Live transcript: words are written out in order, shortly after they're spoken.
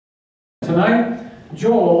tonight,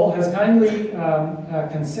 Joel has kindly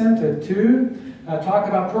consented to talk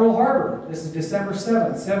about Pearl Harbor. This is December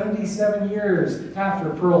 7th, 77 years after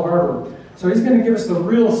Pearl Harbor. So he's going to give us the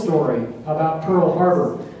real story about Pearl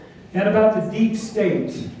Harbor and about the deep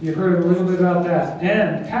state. You've heard a little bit about that.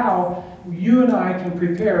 And how you and I can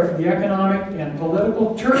prepare for the economic and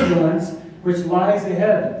political turbulence which lies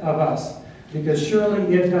ahead of us, because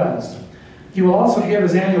surely it does. He will also give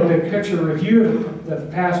his annual big picture review of the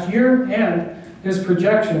past year and his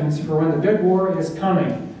projections for when the big war is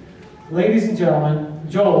coming. Ladies and gentlemen,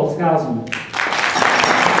 Joel Skousen.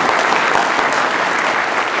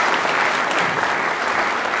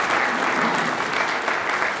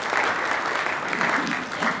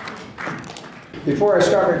 Before I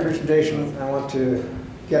start my presentation, I want to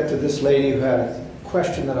get to this lady who had a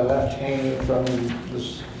question that I left hanging from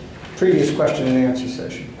this previous question and answer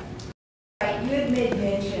session. You had made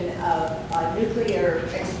mention of a nuclear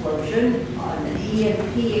explosion, an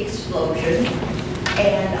EMP explosion,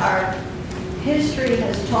 and our history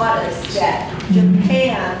has taught us that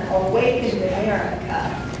Japan awakened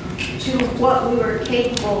America to what we were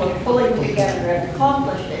capable of pulling together and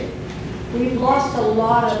accomplishing. We've lost a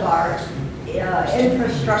lot of our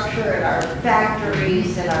infrastructure and our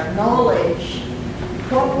factories and our knowledge.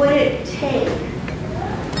 What would it take?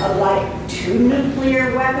 Like 2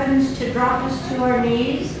 nuclear weapons to drop us to our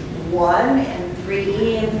knees? 1 and 3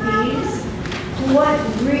 EMPs?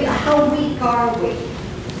 How weak are we?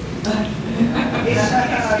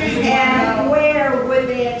 And where would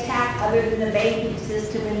they attack other than the banking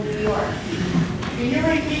system in New York? Can you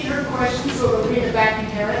repeat her question so that we in the back can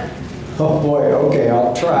hear it? Oh boy, okay,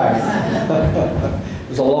 I'll try. It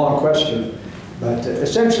was a long question. But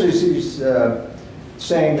essentially she's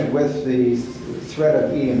saying that with the threat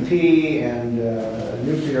of EMP and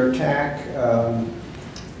nuclear attack,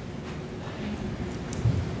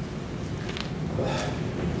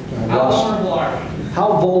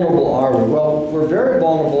 how vulnerable are we? Well, we're very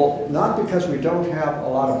vulnerable, not because we don't have a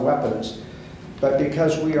lot of weapons, but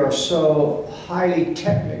because we are so highly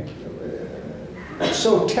technical.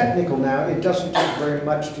 So technical now, it doesn't take very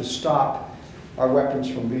much to stop our weapons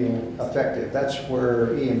from being effective. That's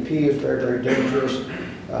where EMP is very, very dangerous.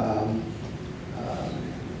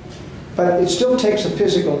 But it still takes a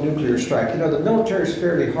physical nuclear strike. You know, the military is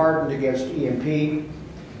fairly hardened against EMP.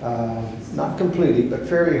 Not completely, but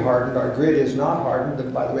fairly hardened. Our grid is not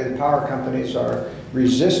hardened. By the way, the power companies are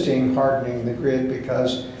resisting hardening the grid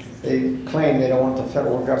because they claim they don't want the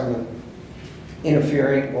federal government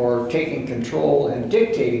interfering or taking control and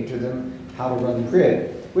dictating to them how to run the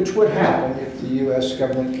grid, which would happen if the U.S.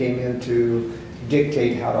 government came in to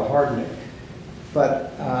dictate how to harden it.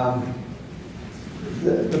 But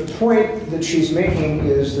the point that she's making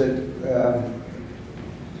is that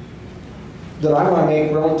that I want to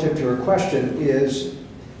make relative to her question is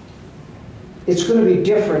it's going to be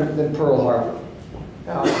different than Pearl Harbor.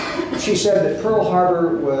 Now, she said that Pearl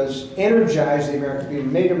Harbor was energized the American people,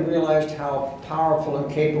 made them realize how powerful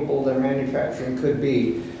and capable their manufacturing could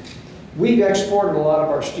be. We've exported a lot of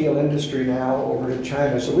our steel industry now over to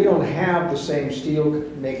China, so we don't have the same steel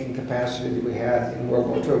making capacity that we had in World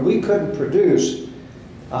War II. We couldn't produce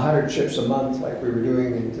 100 ships a month like we were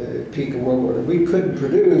doing at the peak of World War II. We couldn't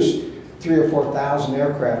produce 3,000 or 4,000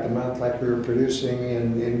 aircraft a month like we were producing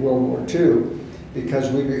in World War II,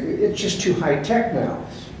 because it's just too high tech now.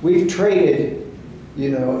 We've traded, you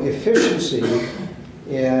know, efficiency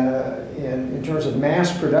in terms of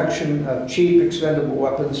mass production of cheap, expendable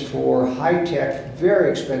weapons for high-tech,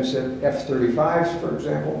 very expensive F-35s, for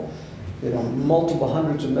example. You know, multiple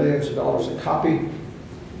hundreds of millions of dollars a copy,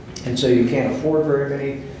 and so you can't afford very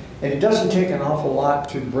many. And it doesn't take an awful lot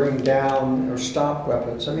to bring down or stop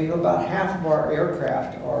weapons. I mean, about half of our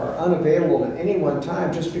aircraft are unavailable at any one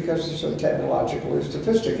time just because they're so technologically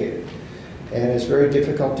sophisticated. And it's very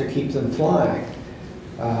difficult to keep them flying.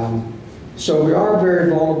 So we are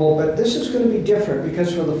very vulnerable, but this is going to be different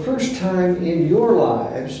because for the first time in your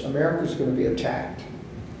lives, America is going to be attacked.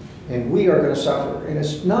 And we are going to suffer. And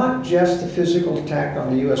it's not just the physical attack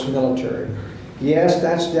on the U.S. military. Yes,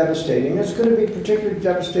 that's devastating. It's going to be particularly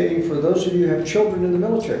devastating for those of you who have children in the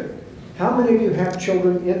military. How many of you have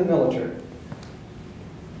children in the military?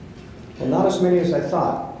 Well, not as many as I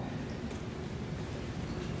thought.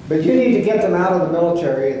 But you need to get them out of the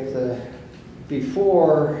military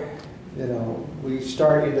before, you know, we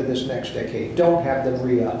start into this next decade. Don't have them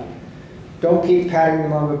re-up. Don't keep patting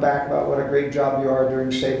them on the back about what a great job you are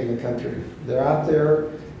doing saving the country. They're out there,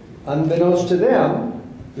 unbeknownst to them,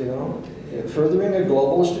 you know, furthering a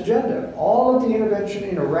globalist agenda. All of the intervention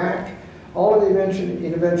in Iraq, all of the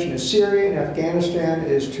intervention in Syria and Afghanistan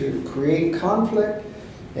is to create conflict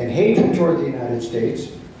and hatred toward the United States,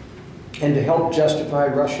 and to help justify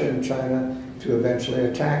Russia and China to eventually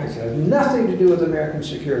attack us. It has nothing to do with American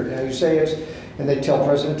security. Now you say it's, and they tell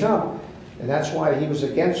President Trump, and that's why he was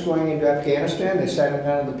against going into Afghanistan. They sat him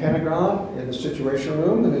down in the Pentagon in the Situation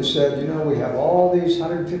Room, and they said, you know, we have all these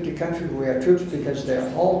 150 countries where we have troops because they're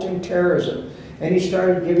halting terrorism. And he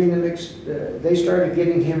started giving them, they started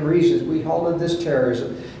giving him reasons. We halted this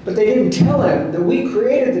terrorism. But they didn't tell him that we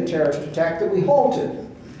created the terrorist attack that we halted.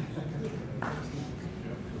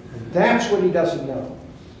 That's what he doesn't know.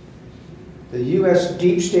 The U.S.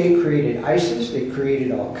 deep state created ISIS. They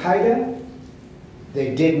created Al-Qaeda.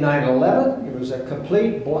 They did 9/11. It was a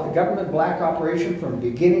complete government black operation from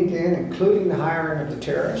beginning to end, including the hiring of the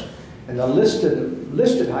terrorists. And the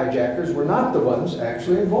listed hijackers were not the ones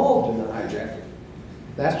actually involved in the hijacking.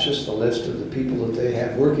 That's just the list of the people that they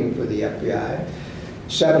had working for the FBI.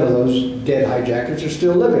 7 of those dead hijackers are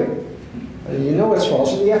still living. And you know it's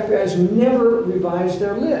false. And the FBI has never revised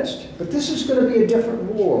their list. But this is going to be a different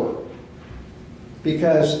war,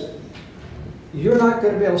 because you're not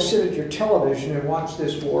going to be able to sit at your television and watch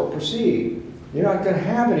this war proceed. You're not going to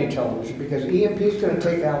have any television, because EMP is going to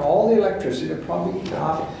take out all the electricity. It'll probably be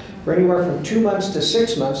off for anywhere from 2 months to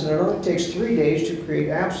 6 months, and it only takes 3 days to create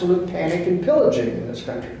absolute panic and pillaging in this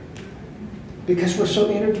country, because we're so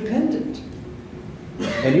interdependent.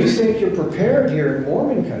 And you think you're prepared here in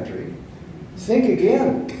Mormon country? Think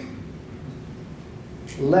again.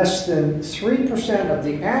 Less than 3% of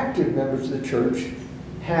the active members of the church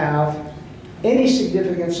have any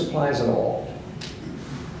significant supplies at all.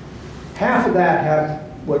 Half of that have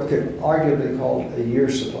what could arguably be called a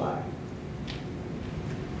year's supply.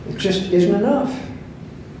 It just isn't enough.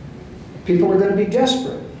 People are going to be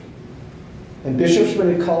desperate. And bishops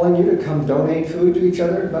will be calling you to come donate food to each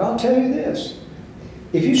other. But I'll tell you this.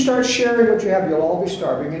 If you start sharing what you have, you'll all be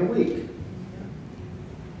starving in a week.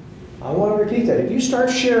 I want to repeat that. If you start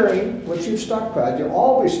sharing what you've stockpiled, you'll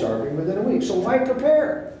all be starving within a week. So why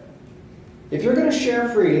prepare? If you're going to share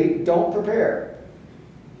freely, don't prepare,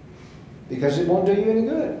 because it won't do you any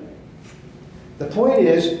good. The point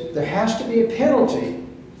is, there has to be a penalty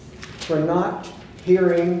for not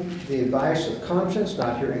hearing the advice of conscience,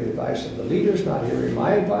 not hearing the advice of the leaders, not hearing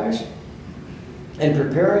my advice, and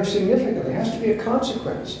preparing significantly. There has to be a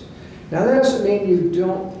consequence. Now, that doesn't mean you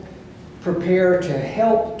don't prepare to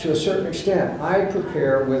help to a certain extent. I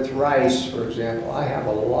prepare with rice, for example. I have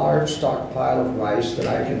a large stockpile of rice that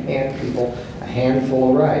I can hand people a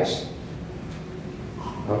handful of rice.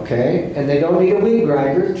 Okay? And they don't need a wheat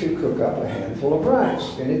grinder to cook up a handful of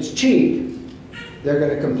rice. And it's cheap. They're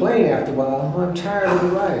going to complain after a while, oh, I'm tired of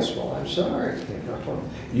the rice. Well, I'm sorry.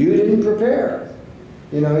 You didn't prepare.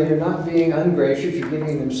 You know, you're not being ungracious, you're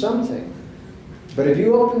giving them something. But if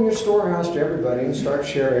you open your storehouse to everybody and start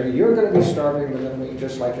sharing, you're going to be starving within a week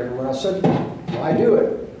just like everyone else. So why do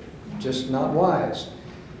it? Just not wise.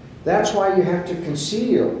 That's why you have to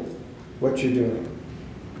conceal what you're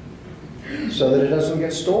doing, so that it doesn't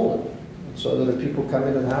get stolen. So that if people come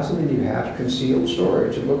into the house, then you have concealed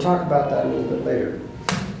storage. And we'll talk about that a little bit later.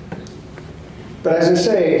 But as I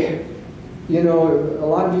say, you know, a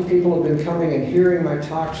lot of you people have been coming and hearing my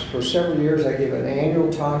talks for several years. I give an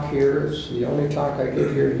annual talk here. It's the only talk I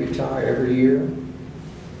give here in Utah every year.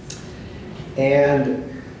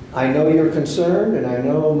 And I know you're concerned, and I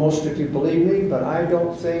know most of you believe me, but I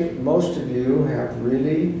don't think most of you have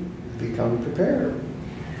really become prepared.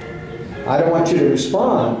 I don't want you to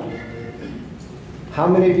respond. How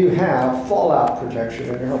many of you have fallout protection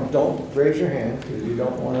in your home? Don't raise your hand, because you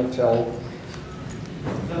don't want to tell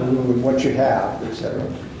what you have,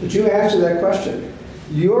 etc. But you answer that question.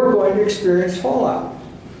 You're going to experience fallout.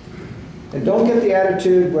 And don't get the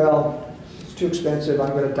attitude, well, it's too expensive,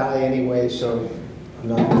 I'm going to die anyway, so I'm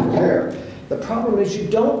not going to prepare. The problem is you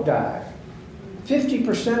don't die.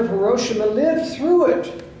 50% of Hiroshima lived through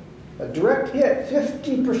it. A direct hit,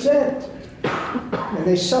 50%. And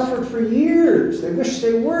they suffered for years. They wished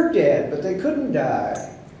they were dead, but they couldn't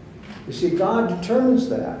die. You see, God determines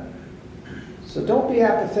that. So don't be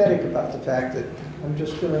apathetic about the fact that I'm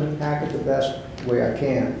just going to hack it the best way I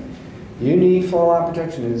can. You need fallout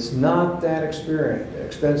protection, and it's not that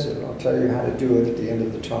expensive. I'll tell you how to do it at the end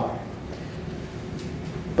of the talk.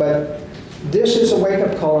 But this is a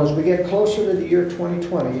wake-up call as we get closer to the year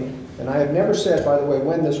 2020. And I have never said, by the way,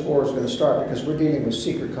 when this war is going to start, because we're dealing with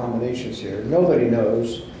secret combinations here. Nobody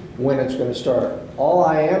knows when it's going to start. All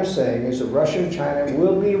I am saying is that Russia and China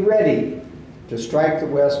will be ready to strike the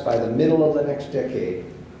West by the middle of the next decade.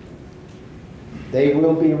 They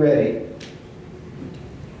will be ready.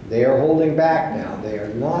 They are holding back now. They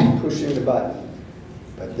are not pushing the button.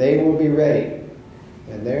 But they will be ready.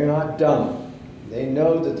 And they're not dumb. They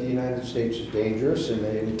know that the United States is dangerous, and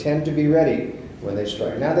they intend to be ready when they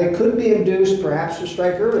strike. Now, they could be induced perhaps to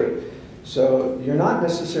strike early. So you're not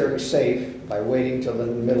necessarily safe by waiting till the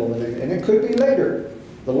middle of the night, and it could be later.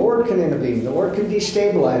 The Lord can intervene. The Lord can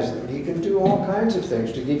destabilize them. He can do all kinds of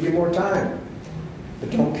things to give you more time.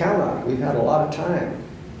 But don't count on it. We've had a lot of time.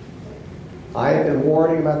 I have been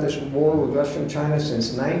warning about this war with Russia and China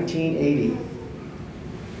since 1980.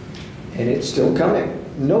 And it's still coming.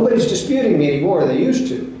 Nobody's disputing me anymore. They used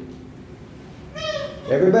to.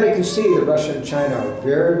 Everybody can see that Russia and China are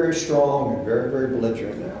very, very strong and very, very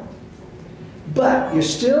belligerent now. But you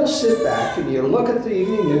still sit back and you look at the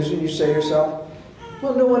evening news and you say to yourself,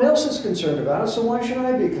 well, no one else is concerned about it, so why should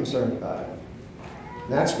I be concerned about it?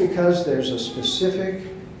 And that's because there's a specific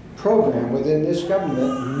program within this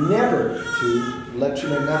government never to let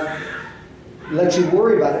you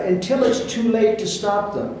worry about it until it's too late to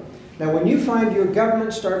stop them. Now, when you find your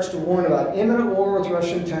government starts to warn about imminent war with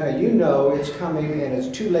Russia and China, you know it's coming and it's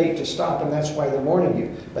too late to stop, and that's why they're warning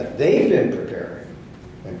you. But they've been preparing.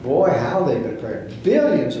 And boy, how they've been preparing.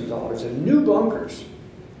 Billions of dollars in new bunkers.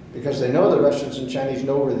 Because they know the Russians and Chinese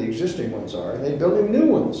know where the existing ones are, and they're building new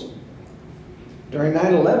ones. During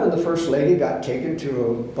 9/11, the First Lady got taken to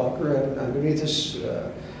a bunker underneath this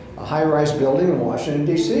a high-rise building in Washington,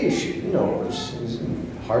 D.C. She didn't know it was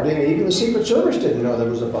hardly, even the Secret Service didn't know there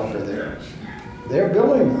was a bunker there. They're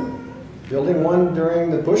building them. Building one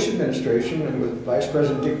during the Bush administration, and with Vice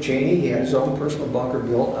President Dick Cheney, he had his own personal bunker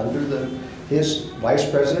built under his vice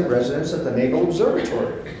president residence at the Naval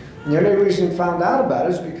Observatory. And the only reason he found out about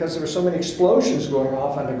it is because there were so many explosions going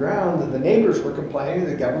off underground that the neighbors were complaining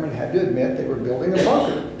the government had to admit they were building a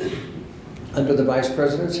bunker under the vice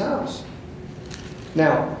president's house.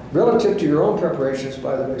 Now, relative to your own preparations,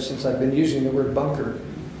 by the way, since I've been using the word bunker,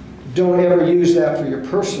 don't ever use that for your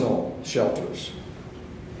personal shelters.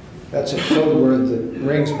 That's a code word that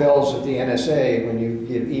rings bells at the NSA when you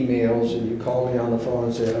get emails and you call me on the phone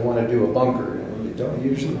and say, I want to do a bunker. And you don't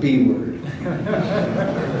use the B word.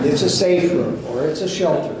 It's a safe room, or it's a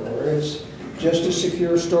shelter, or it's just a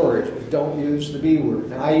secure storage. But don't use the B word.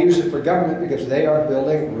 Now, I use it for government because they are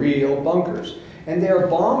building real bunkers. And they are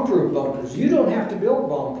bomb-proof bunkers. You don't have to build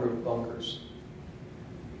bomb-proof bunkers.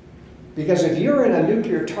 Because if you're in a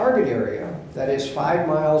nuclear target area that is 5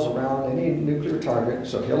 miles around any nuclear target,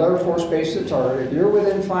 so Hill Air Force Base is the target, if you're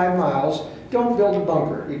within 5 miles, don't build a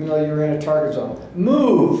bunker, even though you're in a target zone.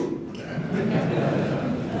 Move!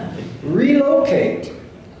 Relocate.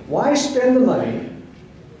 Why spend the money,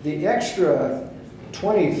 the extra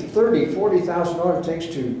 $20,000, $30,000, $40,000 it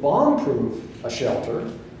takes to bomb-proof a shelter,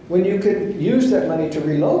 when you could use that money to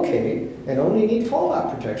relocate and only need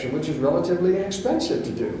fallout protection, which is relatively inexpensive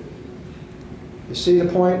to do. You see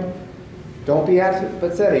the point? Don't be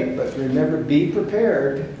apathetic, but remember, be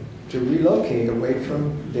prepared to relocate away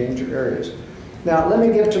from danger areas. Now, let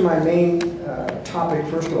me get to my main topic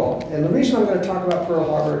first of all. And the reason I'm going to talk about Pearl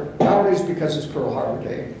Harbor, not only is because it's Pearl Harbor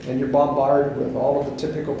Day, and you're bombarded with all of the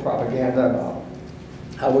typical propaganda about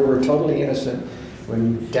how we were totally innocent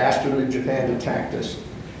when dastardly Japan attacked us.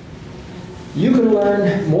 You can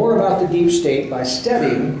learn more about the deep state by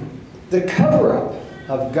studying the cover-up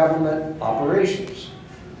of government operations.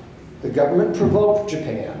 The government provoked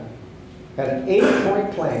Japan, had an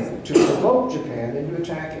 8-point plan to provoke Japan into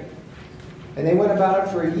attacking. And they went about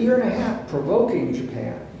it for a year and a half, provoking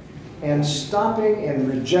Japan and stopping and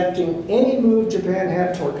rejecting any move Japan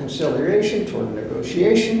had toward conciliation, toward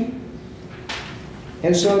negotiation.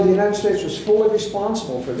 And so the United States was fully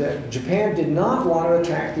responsible for that. Japan did not want to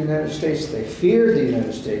attack the United States. They feared the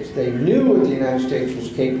United States. They knew what the United States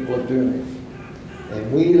was capable of doing.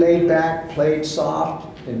 And we laid back, played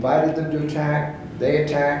soft, invited them to attack, they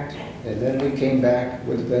attacked, and then we came back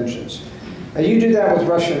with a vengeance. Now you do that with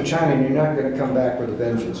Russia and China, and you're not going to come back with a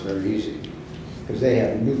vengeance very easy, because they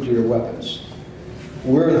have nuclear weapons.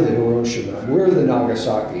 We're the Hiroshima, we're the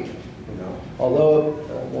Nagasaki, you know. Although,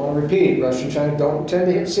 I want to repeat, Russia and China don't intend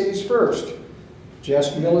to hit cities first,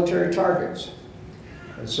 just military targets.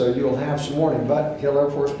 And so you'll have some warning, but Hill Air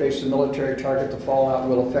Force Base is a military target. The fallout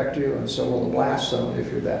will affect you, and so will the blast zone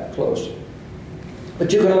if you're that close.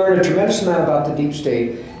 But you can learn a tremendous amount about the deep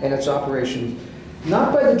state and its operations,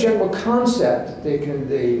 not by the general concept that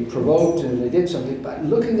they provoked and they did something, but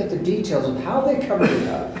looking at the details of how they covered it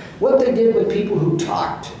up, what they did with people who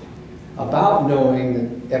talked about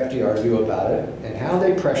knowing that FDR knew about it, and how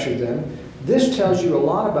they pressured them. This tells you a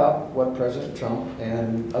lot about what President Trump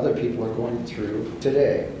and other people are going through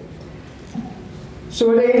today.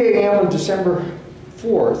 So at 8 a.m. on December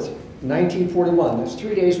 4th, 1941, that's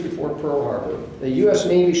 3 days before Pearl Harbor, the U.S.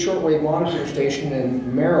 Navy shortwave monitoring station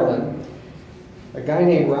in Maryland a guy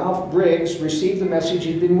named Ralph Briggs received the message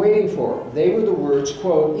he'd been waiting for. They were the words,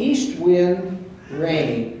 quote, "East wind,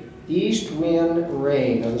 rain, east wind,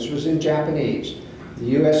 rain." Now, this was in Japanese. The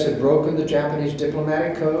U.S. had broken the Japanese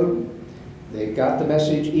diplomatic code. They got the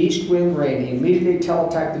message, "East wind, rain." He immediately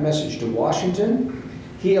teletyped the message to Washington.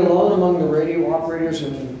 He alone among the radio operators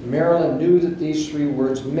in Maryland knew that these three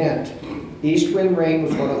words meant. East wind, rain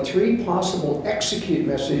was one of three possible execute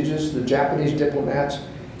messages the Japanese diplomats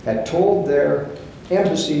had told their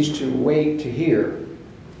embassies to wait to hear.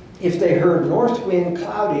 If they heard north wind,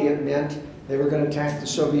 cloudy, it meant they were going to attack the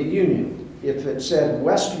Soviet Union. If it said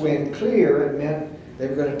west wind, clear, it meant they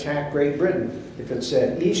were going to attack Great Britain. If it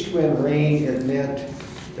said east wind, rain, it meant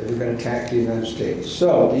they were going to attack the United States.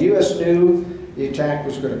 So the U.S. knew the attack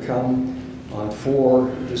was going to come on 4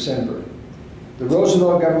 December. The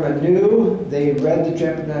Roosevelt government knew. They read the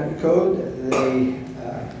Japanese code. They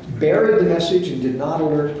buried the message and did not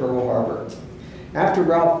alert Pearl Harbor. After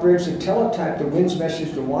Ralph Briggs had teletyped the wind's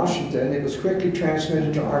message to Washington, it was quickly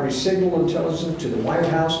transmitted to Army Signal Intelligence, to the White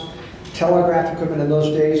House. Telegraph equipment in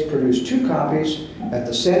those days produced 2 copies. At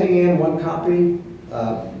the sending end, 1 copy,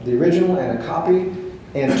 the original and a copy,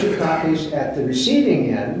 and 2 copies at the receiving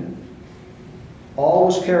end. All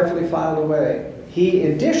was carefully filed away. He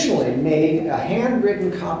additionally made a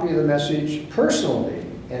handwritten copy of the message personally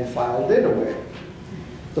and filed it away.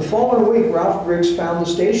 The following week, Ralph Briggs found the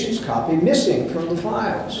station's copy missing from the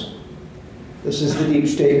files. This is the deep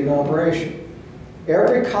state in operation.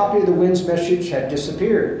 Every copy of the wind's message had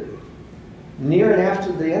disappeared. Near and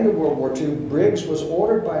after the end of World War II, Briggs was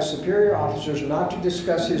ordered by superior officers not to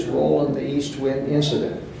discuss his role in the East Wind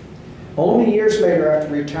incident. Only years later,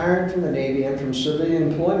 after retiring from the Navy and from civilian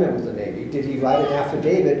employment with the Navy, did he write an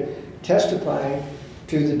affidavit testifying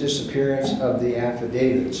to the disappearance of the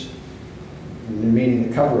affidavits, meaning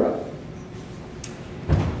the cover-up.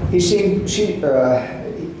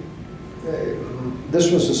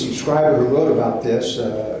 This was a subscriber who wrote about this,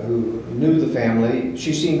 who knew the family.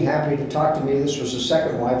 She seemed happy to talk to me. This was the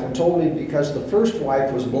second wife, and told me because the first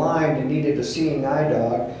wife was blind and needed a seeing eye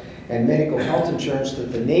dog and medical health insurance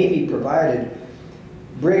that the Navy provided,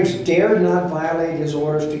 Briggs dared not violate his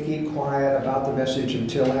orders to keep quiet about the message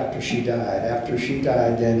until after she died. After she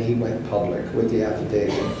died, then he went public with the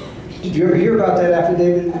affidavit. Did you ever hear about that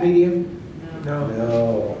affidavit in the media? No.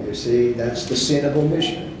 No. You see, that's the sin of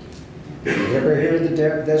omission. Did you ever hear the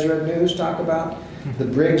Deseret News talk about the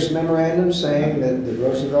Briggs memorandum saying that the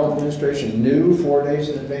Roosevelt administration knew 4 days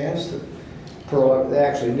in advance that they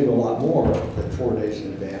actually knew a lot more than 4 days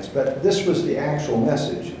in advance, but this was the actual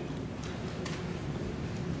message.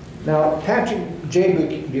 Now, Patrick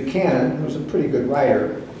J. Buchanan, who's a pretty good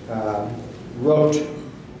writer, wrote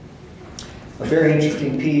a very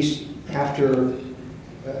interesting piece after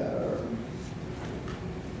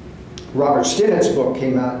Robert Stinnett's book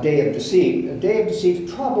came out, Day of Deceit. Day of Deceit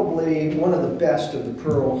is probably one of the best of the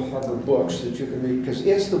Pearl Harbor books that you can read, because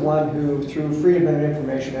it's the one who, through Freedom of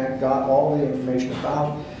Information Act, got all the information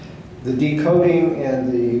about the decoding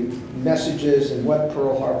and the messages and what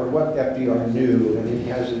Pearl Harbor, what FDR knew. And he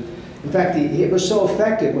has it. In fact, it was so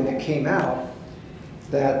effective when it came out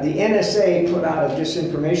that the NSA put out a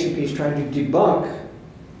disinformation piece trying to debunk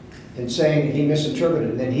and saying he misinterpreted.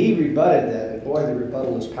 And then he rebutted that. And boy, the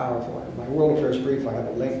rebuttal is powerful. In my World Affairs brief, I have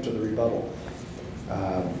a link to the rebuttal.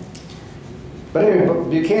 But anyway,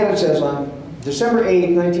 Buchanan says on December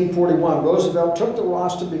 8, 1941, Roosevelt took the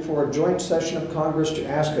roster before a joint session of Congress to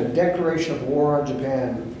ask a declaration of war on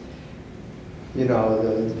Japan. You know,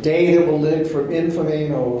 the day that will live for infamy, you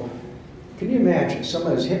know. Can you imagine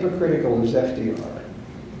someone as hypocritical as FDR,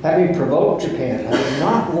 having provoked Japan, having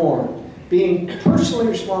not warned, being personally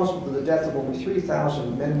responsible for the death of over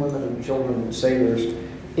 3,000 men, women, and children and sailors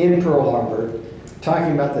in Pearl Harbor,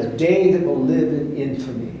 talking about the day that will live in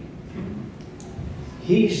infamy.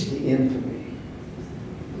 He's the infamy.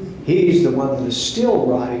 He's the one that is still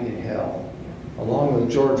rotting in hell, along with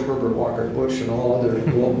George Herbert Walker Bush and all other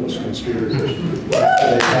globalist conspirators.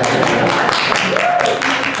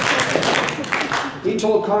 He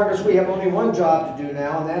told Congress, we have only one job to do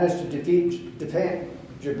now, and that is to defeat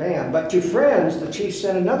Japan. But to friends, the chief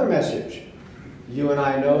sent another message. You and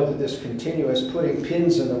I know that this continuous putting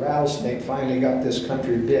pins in the rattlesnake finally got this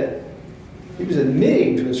country bit. He was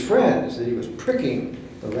admitting to his friends that he was pricking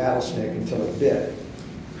the rattlesnake until it bit.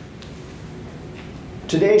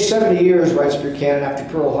 Today, 70 years, writes Buchanan, after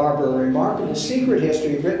Pearl Harbor, a remarkable secret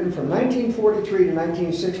history written from 1943 to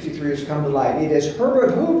 1963 has come to light. It is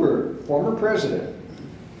Herbert Hoover, former president,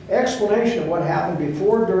 explanation of what happened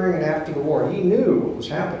before, during, and after the war. He knew what was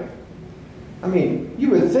happening. I mean,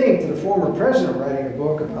 you would think that a former president writing a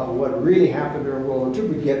book about what really happened during World War II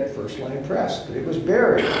would get first-line press, but it was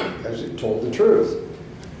buried because it told the truth.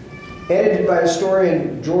 Edited by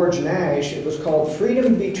historian George Nash, it was called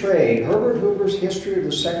Freedom Betrayed, Herbert Hoover's History of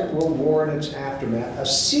the Second World War and Its Aftermath, a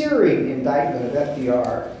searing indictment of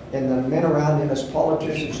FDR and the men around him as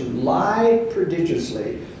politicians who lied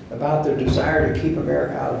prodigiously about their desire to keep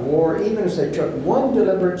America out of war, even as they took one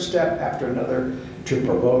deliberate step after another to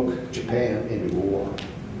provoke Japan into war.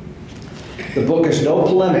 The book is no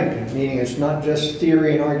polemic, meaning it's not just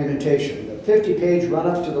theory and argumentation. The 50-page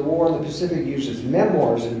run-up to the war in the Pacific uses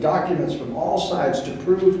memoirs and documents from all sides to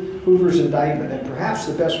prove Hoover's indictment, and perhaps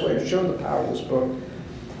the best way to show the power of this book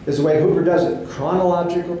is the way Hoover does it.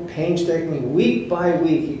 Chronological, painstakingly, week by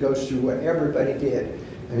week, he goes through what everybody did.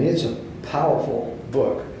 I mean, it's a powerful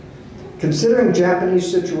book. Considering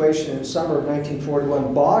Japanese situation in summer of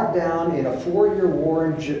 1941, bogged down in a 4-year war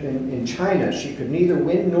in China, she could neither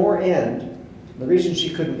win nor end. The reason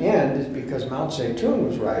she couldn't end is because Mao Zedong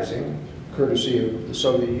was rising, courtesy of the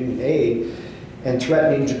Soviet Union aid, and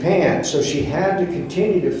threatening Japan. So she had to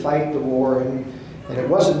continue to fight the war, and it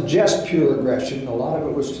wasn't just pure aggression. A lot of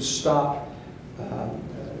it was to stop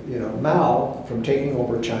Mao from taking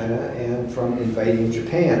over China and from invading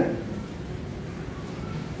Japan.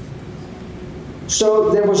 So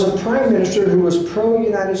there was a prime minister who was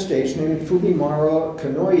pro-United States named Fumimaro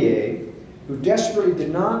Konoye, who desperately did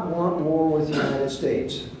not want war with the United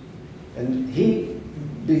States. And he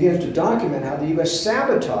begins to document how the U.S.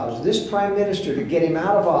 sabotaged this prime minister to get him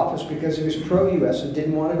out of office because he was pro-U.S. and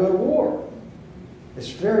didn't want to go to war. It's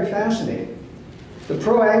very fascinating. The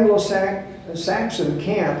pro-Anglo-Saxon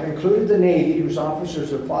camp included the Navy, whose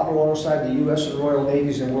officers had fought alongside the U.S. and Royal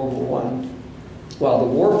Navies in World War I, while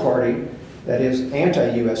the war party, that is,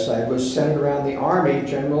 anti-U.S. side, was centered around the Army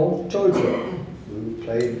General Tojo, who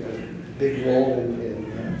played a big role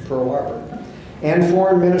in Pearl Harbor, and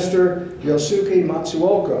Foreign Minister Yosuke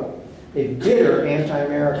Matsuoka, a bitter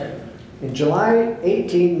anti-American. In July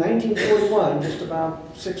 18, 1941, just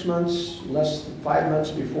about 6 months, less than 5 months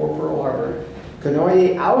before Pearl Harbor,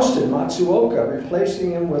 Konoye ousted Matsuoka,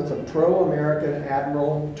 replacing him with the pro-American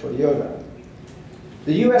Admiral Toyota.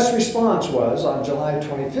 The U.S. response was, on July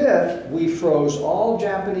 25th, we froze all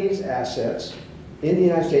Japanese assets in the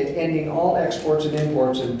United States, ending all exports and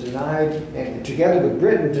imports, and together with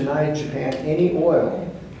Britain, denied Japan any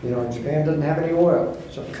oil. You know, Japan doesn't have any oil.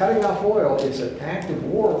 So cutting off oil is an act of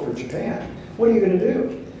war for Japan. What are you going to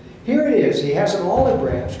do? Here it is. He has an olive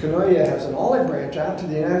branch. Konoye has an olive branch out to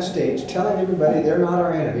the United States, telling everybody they're not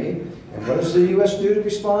our enemy. And what does the U.S. do to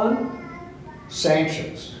respond?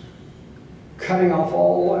 Sanctions. Cutting off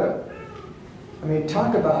all oil. I mean,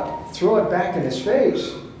 talk about throw it back in his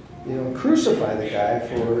face. You know, crucify the guy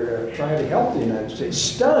for trying to help the United States.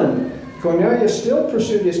 Stunned, Konoye still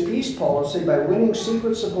pursued his peace policy by winning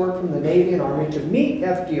secret support from the Navy and Army to meet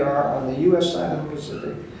FDR on the U.S. side of the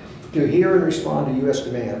Pacific to hear and respond to U.S.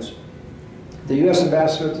 demands. The U.S.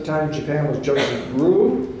 ambassador at the time in Japan was Joseph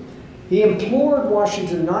Brew. He implored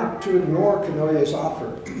Washington not to ignore Konoye's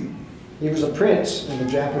offer. He was a prince in the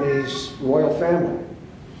Japanese royal family.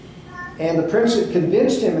 And the prince had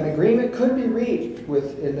convinced him an agreement could be reached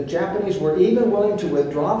and the Japanese were even willing to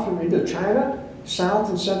withdraw from Indochina, South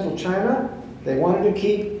and Central China. They wanted to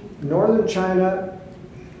keep northern China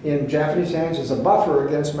in Japanese hands as a buffer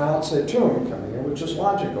against Mao Zedong coming in, which is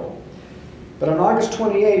logical. But on August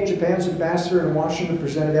 28, Japan's ambassador in Washington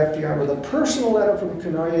presented FDR with a personal letter from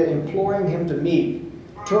Konoye imploring him to meet.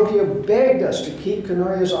 Tokyo begged us to keep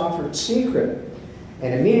Konoye's offer secret,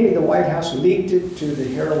 and immediately the White House leaked it to the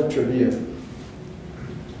Herald Tribune.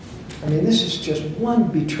 I mean, this is just one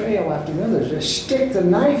betrayal after another. They stick the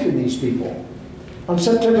knife in these people. On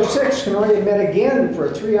September 6th, Konoye met again for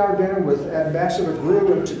a 3-hour dinner with Ambassador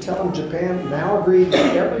Brew to tell him Japan now agreed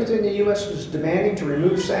that everything the U.S. was demanding to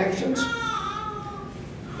remove sanctions.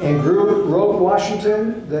 And Brew wrote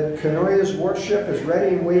Washington that Konoye's warship is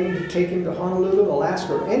ready and waiting to take him to Honolulu,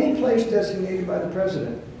 Alaska, or any place designated by the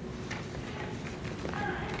president.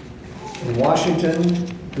 And Washington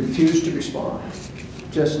refused to respond,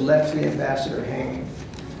 just left the ambassador hanging.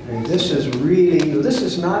 And this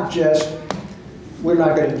is not just, we're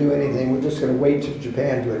not going to do anything, we're just going to wait for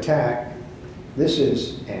Japan to attack. This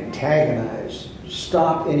is antagonize,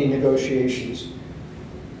 stop any negotiations.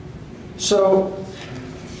 So,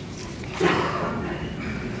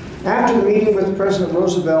 after the meeting with President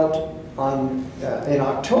Roosevelt in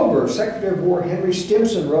October, Secretary of War Henry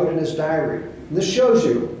Stimson wrote in his diary, and this shows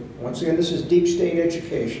you, once again, this is deep state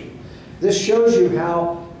education. This shows you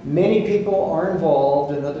how Many people are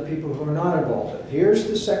involved and other people who are not involved. Here's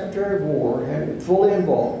the Secretary of War, fully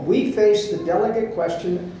involved. We face the delicate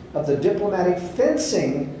question of the diplomatic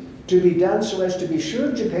fencing to be done so as to be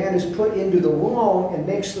sure Japan is put into the wrong and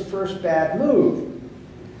makes the first bad move.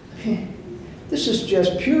 This is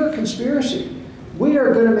just pure conspiracy. We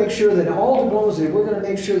are going to make sure that all diplomacy, we're going to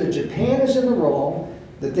make sure that Japan is in the wrong,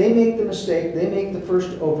 that they make the mistake, they make the first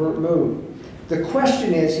overt move. The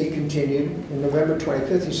question is, he continued, in November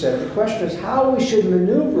 25th, he said, the question is how we should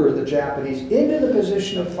maneuver the Japanese into the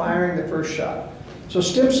position of firing the first shot. So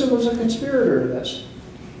Stimson was a conspirator to this.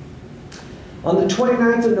 On the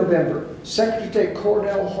 29th of November, Secretary of State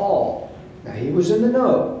Cordell Hull, now he was in the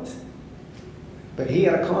know, but he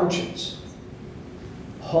had a conscience.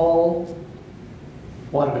 Hull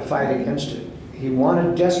wanted to fight against it. He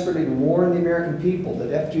wanted desperately to warn the American people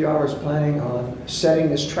that FDR was planning on setting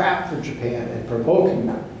this trap for Japan and provoking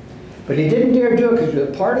them. But he didn't dare do it because he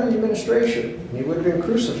was part of the administration, and he would have been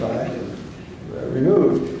crucified and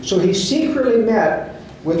removed. So he secretly met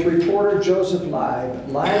with reporter Joseph Live.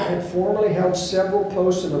 Live had formerly held several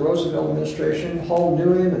posts in the Roosevelt administration. Hull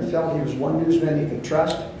knew him and felt he was one newsman he could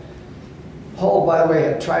trust. Hull, by the way,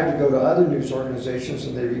 had tried to go to other news organizations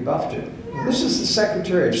and they rebuffed him. This is the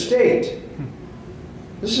Secretary of State.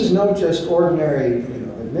 This is no just ordinary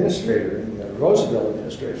administrator in the Roosevelt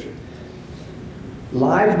administration.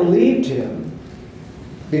 Live believed him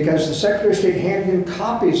because the Secretary of State handed him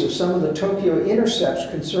copies of some of the Tokyo intercepts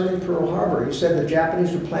concerning Pearl Harbor. He said the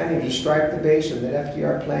Japanese were planning to strike the base and that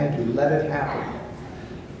FDR planned to let it happen.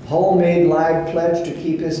 Hull made Live pledge to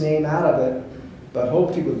keep his name out of it, but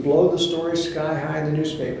hoped he would blow the story sky high in the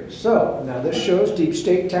newspapers. So, now this shows deep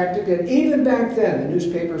state tactic, and even back then, the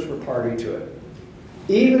newspapers were party to it.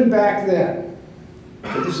 Even back then.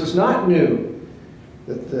 But this is not new,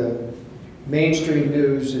 that the mainstream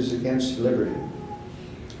news is against liberty.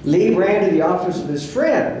 Lee ran to the office of his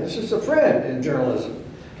friend, this is a friend in journalism,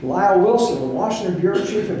 Lyle Wilson, the Washington Bureau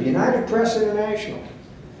Chief of United Press International.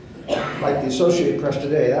 Like the Associated Press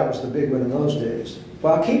today, that was the big one in those days.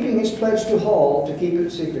 While keeping his pledge to Hull to keep it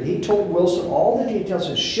secret, he told Wilson all the details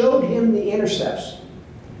and showed him the intercepts.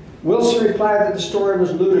 Wilson replied that the story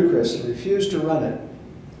was ludicrous and refused to run it.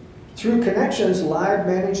 Through connections, Live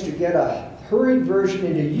managed to get a hurried version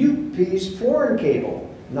into UP's foreign cable,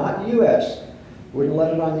 not US. Wouldn't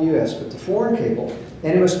let it on the US, but the foreign cable.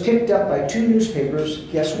 And it was picked up by two newspapers,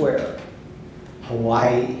 guess where?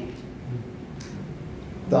 Hawaii.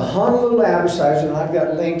 The Honolulu Advertiser, and I've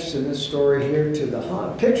got links in this story here to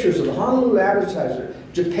the pictures of the Honolulu Advertiser.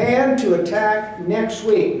 Japan to attack next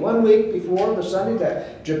week, 1 week before the Sunday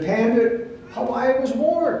that Japan to Hawaii was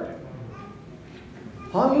warned.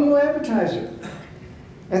 Honolulu Advertiser.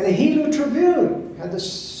 And the Hilo Tribune had the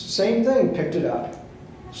same thing, picked it up.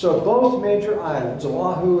 So both major islands,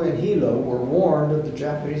 Oahu and Hilo, were warned of the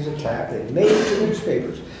Japanese attack. They made it to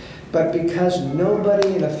newspapers. But because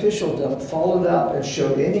nobody in officialdom followed up and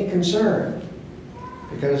showed any concern,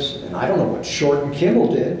 because, and I don't know what Short and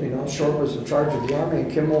Kimmel did, Short was in charge of the Army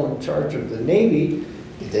and Kimmel in charge of the Navy.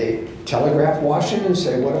 Did they telegraph Washington and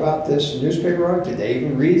say, what about this newspaper? Did they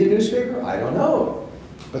even read the newspaper? I don't know.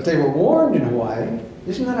 But they were warned in Hawaii.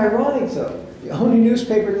 Isn't that ironic, though? The only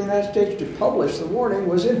newspaper in the United States to publish the warning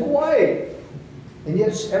was in Hawaii. And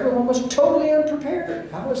yet everyone was totally unprepared.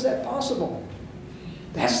 How is that possible?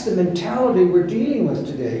 That's the mentality we're dealing with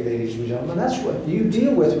today, ladies and gentlemen. That's what you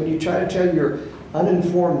deal with when you try to tell your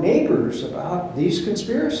uninformed neighbors about these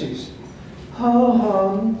conspiracies.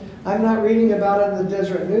 I'm not reading about it in the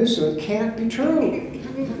Deseret News, so it can't be true.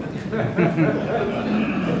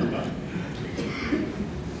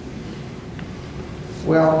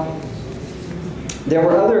 Well, there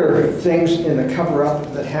were other things in the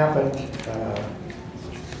cover-up that happened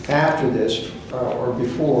after this or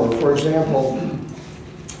before. For example,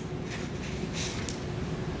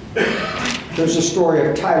 there's a story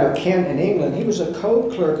of Tyler Kent in England. He was a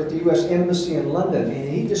code clerk at the U.S. Embassy in London, and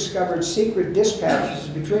he discovered secret dispatches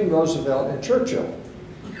between Roosevelt and Churchill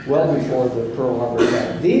well before the Pearl Harbor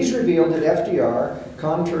attack. These revealed that FDR,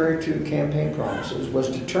 contrary to campaign promises, was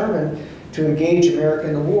determined to engage America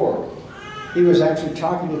in the war. He was actually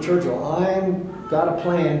talking to Churchill. I've got a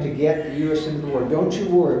plan to get the U.S. into the war. Don't you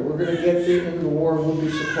worry. We're going to get into the war. We'll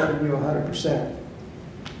be supporting you 100%.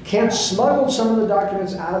 Kent smuggled some of the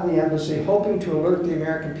documents out of the embassy, hoping to alert the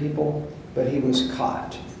American people, but he was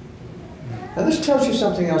caught. Now this tells you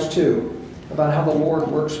something else too, about how the Lord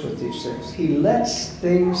works with these things. He lets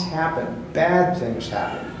things happen, bad things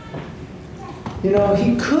happen.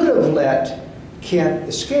 He could have let Kent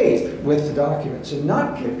escape with the documents and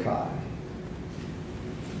not get caught.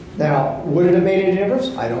 Now, would it have made any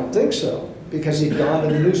difference? I don't think so. because he'd gone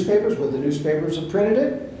to the newspapers. Would the newspapers have printed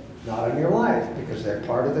it? Not in your life, because they're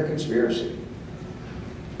part of the conspiracy.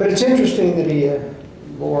 But it's interesting that he,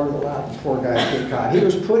 Lord allowed the poor guy to get caught. He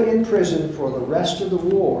was put in prison for the rest of the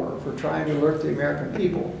war for trying to alert the American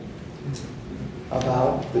people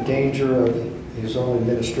about the danger of his own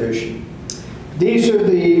administration. These are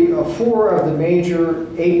the 4 of the major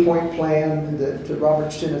 8-point plan that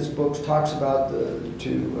Robert Stinnett's books talks about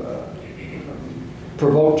to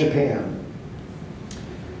provoke Japan.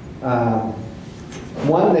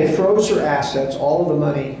 1, they froze their assets, all of the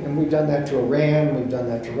money, and we've done that to Iran, we've done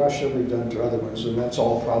that to Russia, we've done it to other ones, and that's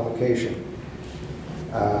all provocation.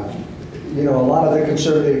 You know, a lot of the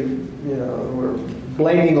conservative, you know, were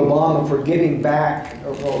blaming Obama for giving back,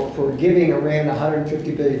 or for giving Iran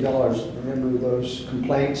 $150 billion. Remember those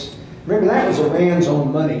complaints? Remember, that was Iran's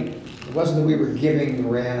own money. It wasn't that we were giving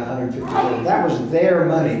Iran $150 billion. That was their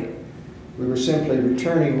money. We were simply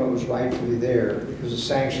returning what was rightfully there because the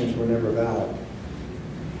sanctions were never valid.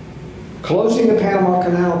 Closing the Panama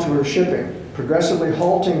Canal to her shipping, progressively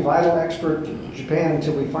halting vital export to Japan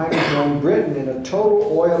until we finally joined Britain in a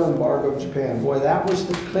total oil embargo of Japan. Boy, that was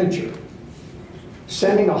the clincher.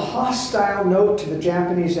 Sending a hostile note to the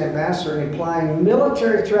Japanese ambassador implying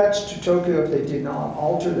military threats to Tokyo if they did not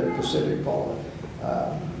alter their Pacific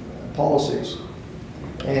policies.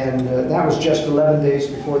 And that was just 11 days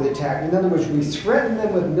before the attack. In other words, we threatened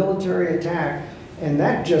them with military attack, and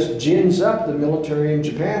that just gins up the military in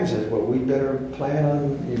Japan. Says, well, we better plan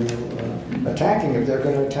on, you know, attacking if they're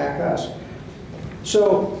going to attack us.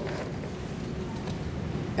 So,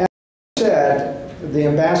 as I said, the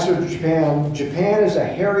ambassador to Japan, Japan is a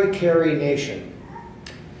hara-kiri nation,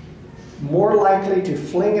 more likely to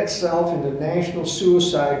fling itself into national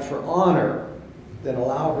suicide for honor than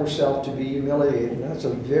allow herself to be humiliated. And that's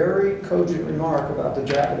a very cogent remark about the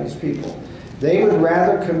Japanese people. They would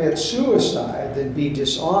rather commit suicide than be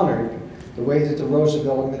dishonored the way that the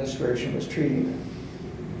Roosevelt administration was treating them.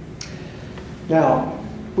 Now,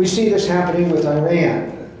 we see this happening with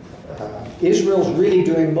Iran. Israel's really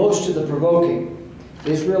doing most of the provoking.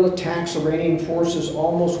 Israel attacks Iranian forces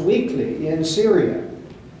almost weekly in Syria.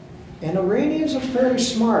 And Iranians are fairly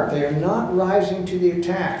smart. They are not rising to the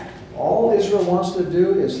attack. All Israel wants to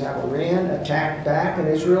do is have Iran attack back in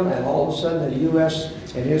Israel, and all of a sudden the U.S.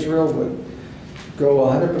 and Israel would go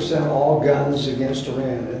 100% all guns against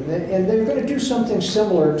Iran. And they're going to do something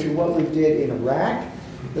similar to what we did in Iraq.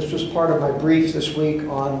 This was part of my brief this week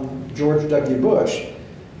on George W. Bush.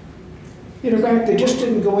 In Iraq, they just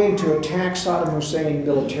didn't go in to attack Saddam Hussein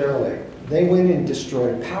militarily. They went and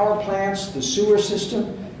destroyed power plants, the sewer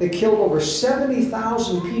system. They killed over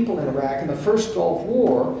 70,000 people in Iraq in the first Gulf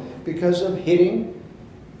War because of hitting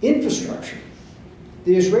infrastructure.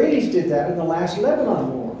 The Israelis did that in the last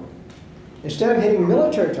Lebanon war. Instead of hitting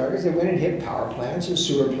military targets, they went and hit power plants and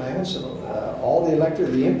sewer plants and all the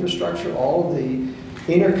the infrastructure, all of the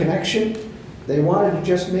interconnection. They wanted to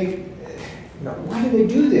just make. Now, why do they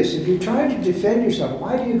do this? If you're trying to defend yourself,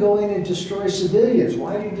 why do you go in and destroy civilians?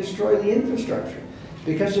 Why do you destroy the infrastructure?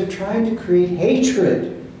 Because they're trying to create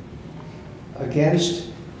hatred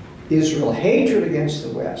against Israel, hatred against the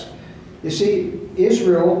West. You see,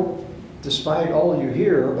 Israel, despite all you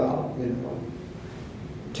hear about,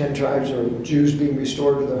 10 tribes or Jews being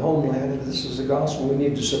restored to their homeland, and this is the gospel, we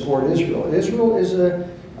need to support Israel. Israel is a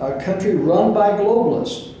country run by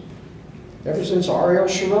globalists. Ever since Ariel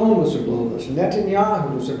Sharon was a globalist,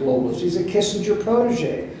 Netanyahu was a globalist. He's a Kissinger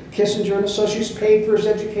protege. Kissinger and Associates paid for his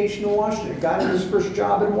education in Washington, got him his first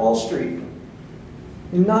job in Wall Street.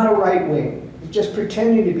 He's not a right wing. He's just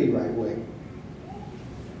pretending to be right wing.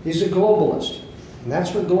 He's a globalist. And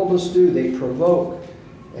that's what globalists do. They provoke,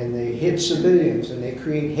 and they hit civilians, and they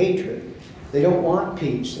create hatred. They don't want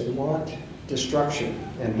peace. They want destruction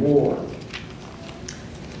and war.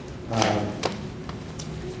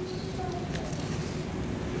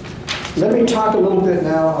 Let me talk a little bit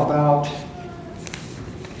now about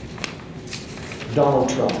Donald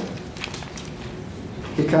Trump.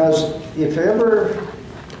 Because if ever,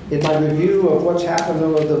 in my review of what's happened,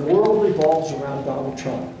 the world revolves around Donald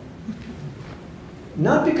Trump.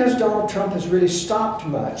 Not because Donald Trump has really stopped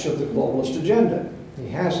much of the globalist agenda. He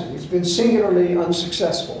hasn't. He's been singularly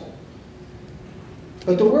unsuccessful.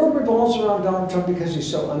 But the world revolves around Donald Trump because he's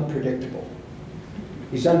so unpredictable.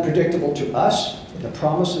 He's unpredictable to us in the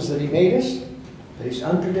promises that he made us, but he's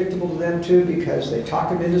unpredictable to them too because they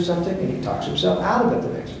talk him into something and he talks himself out of it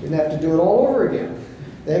the next. They have to do it all over again.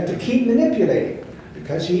 They have to keep manipulating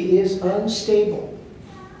because he is unstable.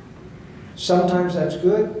 Sometimes that's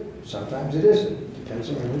good, sometimes it isn't. Depends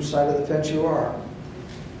on whose side of the fence you are.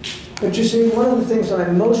 But you see, one of the things that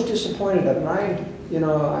I'm most disappointed of, and you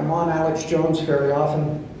know, I'm on Alex Jones fairly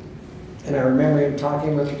often, and I remember him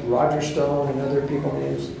talking with Roger Stone and other people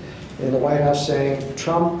in the White House saying,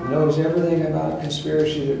 Trump knows everything about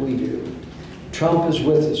conspiracy that we do. Trump is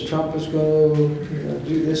with us. Trump is going to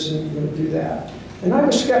do this and going to do that. And I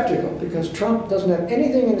was skeptical because Trump doesn't have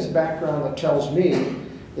anything in his background that tells me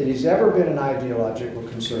that he's ever been an ideological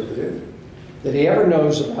conservative, that he ever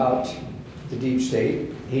knows about the deep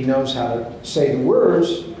state. He knows how to say the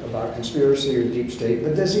words about conspiracy or deep state,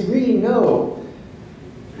 but does he really know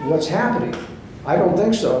what's happening? I don't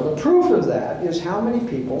think so. The proof of that is how many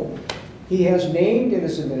people he has named in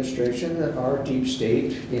his administration that are deep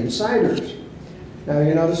state insiders. Now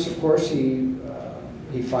you notice, of course, he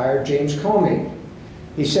fired James Comey.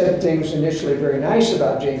 He said things initially very nice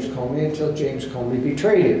about James Comey until James Comey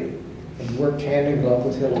betrayed him and worked hand in glove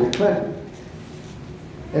with Hillary Clinton.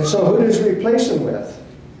 And so who does he replace him with?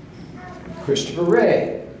 Christopher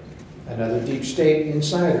Wray, another deep state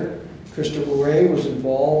insider. Christopher Wray was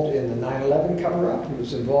involved in the 9/11 cover-up. He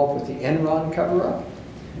was involved with the Enron cover-up.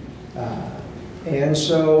 And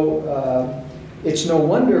so it's no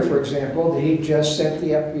wonder, for example, that he just sent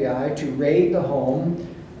the FBI to raid the home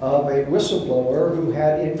of a whistleblower who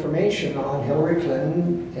had information on Hillary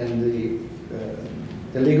Clinton and the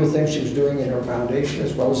illegal things she was doing in her foundation,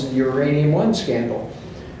 as well as the Uranium One scandal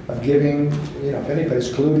of giving, you know, if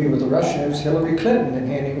anybody's colluding with the Russians, Hillary Clinton and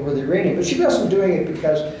handing over the uranium. But she wasn't doing it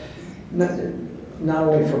because, not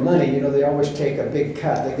only for money, you know, they always take a big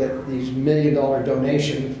cut. They get these $1 million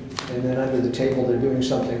donation, and then under the table they're doing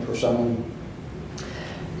something for someone.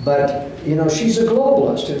 But, you know, she's a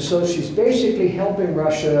globalist, and so she's basically helping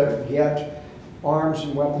Russia get arms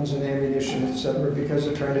and weapons and ammunition, etc., because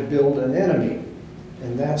they're trying to build an enemy.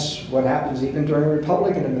 And that's what happens even during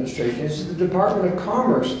Republican administration. It's the Department of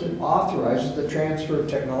Commerce that authorizes the transfer of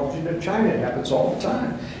technology to China. It happens all the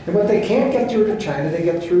time. And what they can't get through to China, they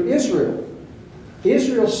get through Israel.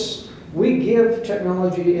 We give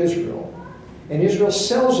technology to Israel, and Israel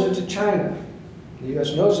sells it to China. The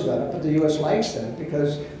U.S. knows about it, but the U.S. likes that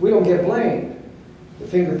because we don't get blamed. The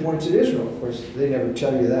finger points at Israel. Of course, they never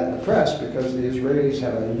tell you that in the press because the Israelis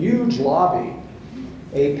have a huge lobby,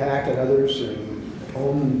 AIPAC and others, and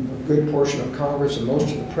own a good portion of Congress and most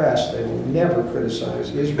of the press. They will never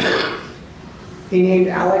criticize Israel. He named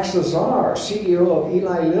Alex Azar, CEO of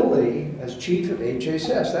Eli Lilly, as chief of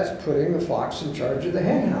HHS. That's putting the fox in charge of the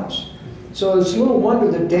hen house. So it's little wonder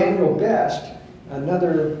that Daniel Best,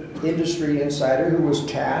 another industry insider who was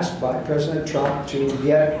tasked by President Trump to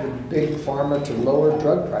get the big pharma to lower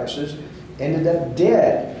drug prices, ended up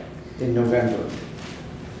dead in November.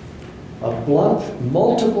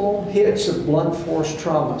 Multiple hits of blunt force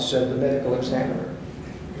trauma, said the medical examiner.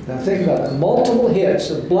 Now think about it, multiple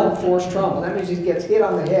hits of blunt force trauma. That means he gets hit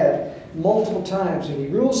on the head multiple times, and he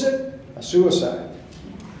rules it a suicide.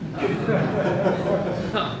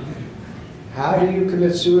 How do you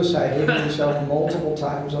commit suicide hitting yourself multiple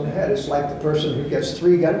times on the head? It's like the person who gets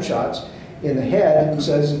 3 gunshots in the head and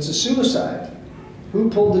says it's a suicide. Who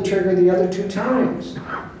pulled the trigger the other 2 times?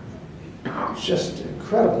 It's just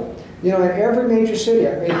incredible. You know, in every major city,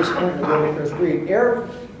 I made this point in the very first brief, every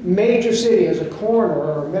major city has a coroner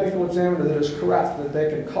or a medical examiner that is corrupt, that they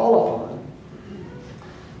can call upon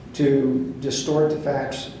to distort the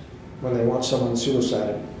facts when they want someone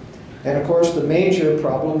suicided. And of course, the major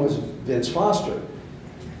problem was Vince Foster.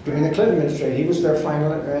 During the Clinton administration, he was their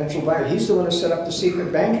financial advisor. He's the one who set up the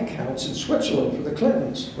secret bank accounts in Switzerland for the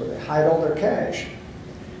Clintons, where they hide all their cash.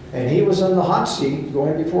 And he was on the hot seat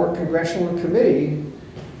going before a congressional committee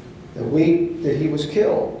the week that he was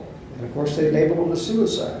killed. And of course, they labeled it a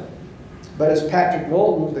suicide. But as Patrick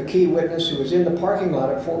Knowlton, the key witness who was in the parking lot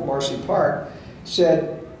at Fort Marcy Park,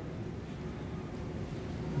 said,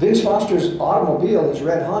 Vince Foster's automobile, his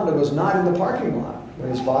red Honda, was not in the parking lot when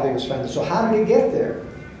his body was found. So how did he get there?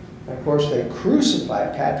 And of course, they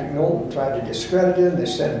crucified Patrick Knowlton, tried to discredit him. They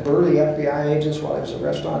sent burly FBI agents while he was at a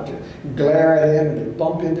restaurant to glare at him and to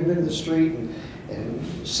bump into him in the street and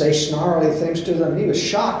say snarly things to them. He was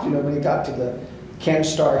shocked, you know, when he got to the Ken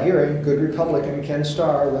Starr hearing, good Republican Ken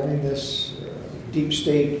Starr running this deep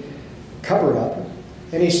state cover-up.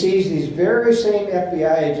 And he sees these very same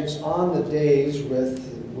FBI agents on the days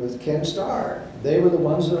with Ken Starr. They were the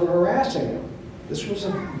ones that were harassing him. This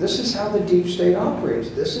is how the deep state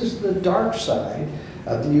operates. This is the dark side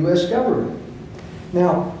of the U.S. government.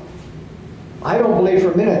 Now, I don't believe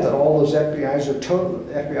for a minute that all those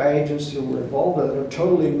FBI agents who were involved with it are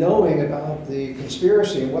totally knowing about the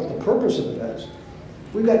conspiracy and what the purpose of it is.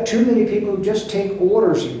 We've got too many people who just take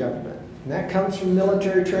orders in government, and that comes from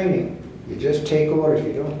military training. You just take orders,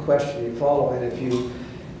 you don't question, you follow, and if you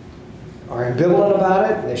are ambivalent about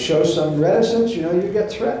it, and they show some reticence, you know, you get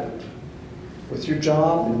threatened with your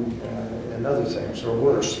job and other things, or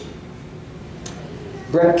worse.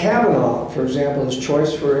 Brett Kavanaugh, for example, his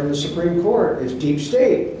choice for in the Supreme Court is deep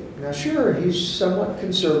state. Now sure, he's somewhat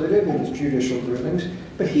conservative in his judicial rulings,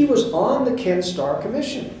 but he was on the Ken Starr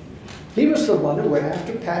Commission. He was the one who went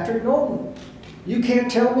after Patrick Norton. You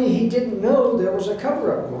can't tell me he didn't know there was a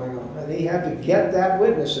cover-up going on. And he had to get that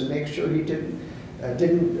witness and make sure he didn't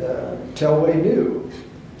tell what he knew.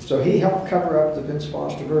 So he helped cover up the Vince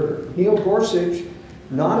Foster murder. Neil Gorsuch,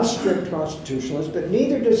 not a strict constitutionalist, but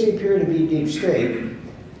neither does he appear to be deep state.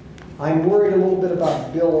 I'm worried a little bit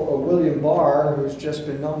about William Barr, who's just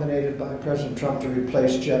been nominated by President Trump to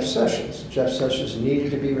replace Jeff Sessions. Jeff Sessions needed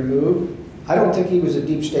to be removed. I don't think he was a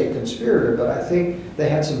deep state conspirator, but I think they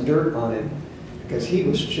had some dirt on him because he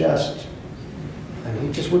was just, I mean,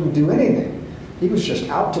 he just wouldn't do anything. He was just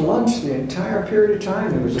out to lunch the entire period of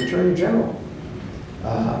time he was Attorney General.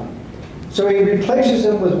 So he replaces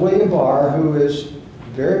him with William Barr, who is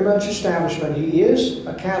very much establishment. He is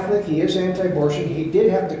a Catholic, he is anti-abortion. He did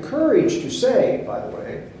have the courage to say, by the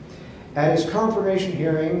way, at his confirmation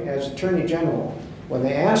hearing as Attorney General, when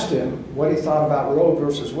they asked him what he thought about Roe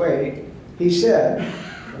versus Wade, he said,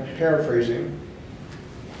 and I'm paraphrasing,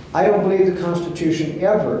 "I don't believe the Constitution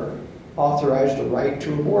ever authorized a right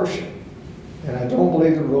to abortion, and I don't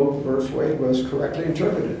believe that Roe versus Wade was correctly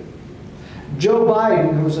interpreted." Joe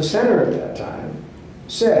Biden, who was a senator at that time,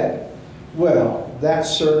 said, "Well, that's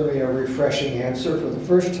certainly a refreshing answer. For the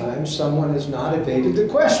first time, someone has not evaded the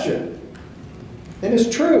question." And it's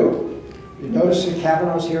true. You notice in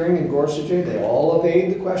Kavanaugh's hearing and Gorsuch, they all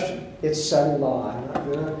evade the question. It's settled law. I'm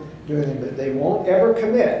not going to do anything, but they won't ever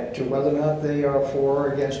commit to whether or not they are for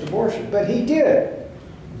or against abortion. But he did.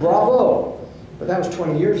 Bravo. But that was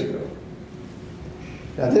 20 years ago.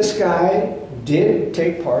 Now this guy did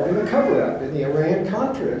take part in the cover-up in the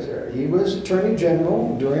Iran-Contra there. He was Attorney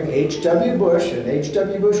General during H.W. Bush, and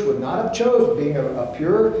H.W. Bush would not have chosen, being a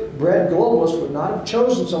pure-bred globalist, would not have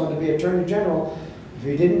chosen someone to be Attorney General if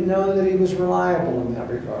he didn't know that he was reliable in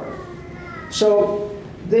that regard. So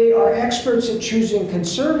they are experts at choosing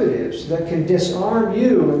conservatives that can disarm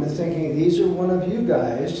you into thinking these are one of you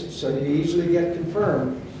guys, so you easily get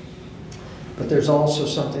confirmed. But there's also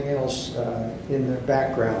something else in the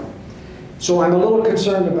background. So I'm a little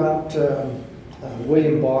concerned about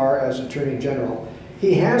William Barr as Attorney General.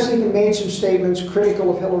 He has even made some statements critical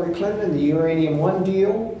of Hillary Clinton and the Uranium One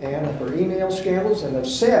deal and her email scandals, and have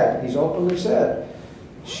said, he's openly said,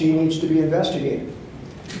 she needs to be investigated.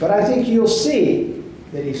 But I think you'll see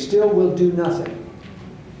that he still will do nothing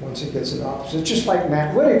once he gets in office. It's just like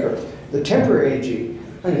Matt Whitaker, the temporary AG.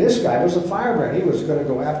 I mean, this guy was a firebrand. He was going to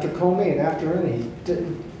go after Comey and after her, and he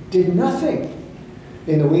did nothing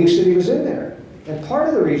in the weeks that he was in there. And part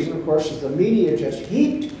of the reason, of course, is the media just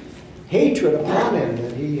heaped hatred upon him,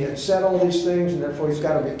 that he had said all these things, and therefore he's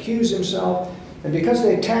got to recuse himself. And because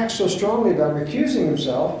they attacked so strongly about recusing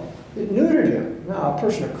himself, it neutered him. Now, a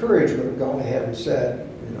person of courage would have gone ahead and said,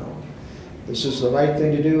 you know, this is the right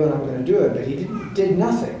thing to do, and I'm going to do it. But he did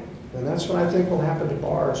nothing. And that's what I think will happen to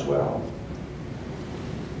Barr as well.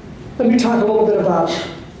 Let me talk a little bit about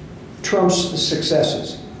Trump's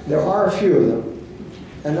successes. There are a few of them.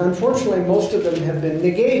 And unfortunately, most of them have been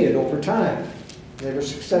negated over time. They were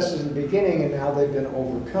successes in the beginning, and now they've been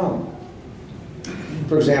overcome.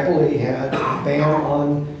 For example, he had a ban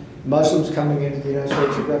on Muslims coming into the United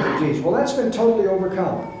States as refugees. Well, that's been totally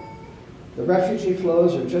overcome. The refugee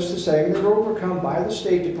flows are just the same. They were overcome by the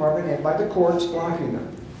State Department and by the courts blocking them.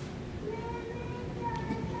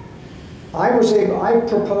 I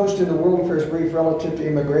proposed in the World Affairs Brief relative to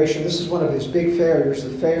immigration. This is one of his big failures, the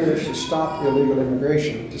failure to stop illegal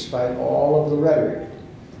immigration, despite all of the rhetoric.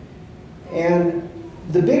 And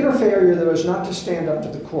the bigger failure, though, is not to stand up to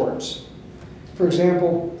the courts. For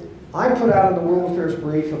example, I put out in the World Affairs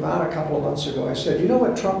Brief about a couple of months ago, I said, you know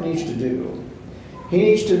what Trump needs to do? He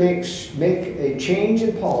needs to make a change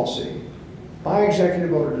in policy by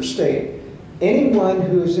executive order to state anyone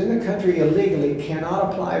who is in the country illegally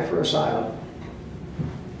cannot apply for asylum.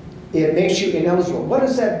 It makes you ineligible. What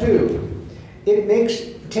does that do?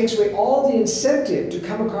 It takes away all the incentive to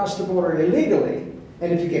come across the border illegally.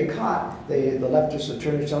 And if you get caught, the leftist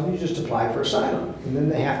attorneys tell them you just apply for asylum. And then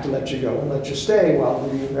they have to let you go and let you stay while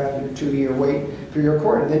you have your 2-year wait for your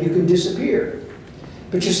court. And then you can disappear.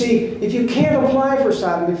 But you see, if you can't apply for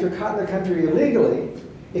asylum, if you're caught in the country illegally,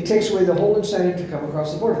 it takes away the whole incentive to come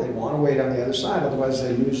across the border. They want to wait on the other side, otherwise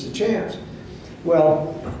they lose the chance.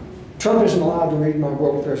 Well, Trump isn't allowed to read my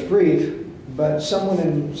World Affairs Brief, but someone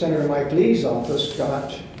in Senator Mike Lee's office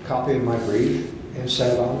got a copy of my brief and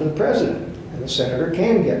sent it on to the president. And the senator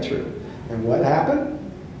can get through. And what happened?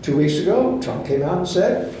 2 weeks ago, Trump came out and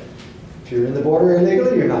said, if you're in the border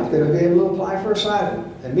illegally, you're not going to be able to apply for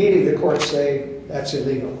asylum. Immediately the courts say that's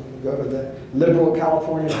illegal. You go to the liberal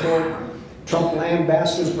California court, Trump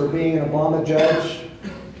lambasted for being an Obama judge.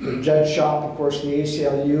 The judge shop, of course, the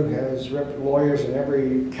ACLU has lawyers in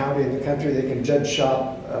every county in the country. They can judge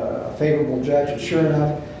shop a favorable judge, and sure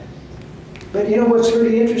enough. But you know what's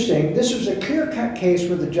really interesting? This was a clear-cut case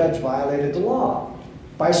where the judge violated the law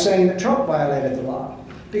by saying that Trump violated the law.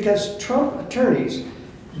 Because Trump attorneys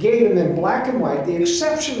gave him in black and white the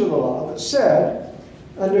exception to the law that said,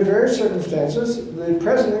 under various circumstances, the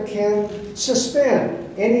president can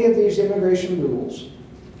suspend any of these immigration rules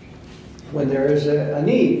when there is a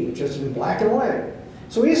need, just in black and white.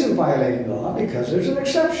 So he isn't violating the law because there's an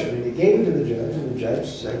exception. And he gave it to the judge, and the judge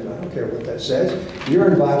said, I don't care what that says, you're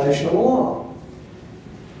in violation of the law.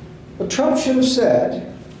 But Trump should have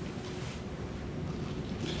said,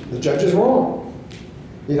 the judge is wrong.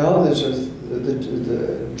 You know,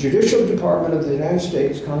 the Judicial Department of the United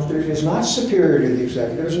States Constitution is not superior to the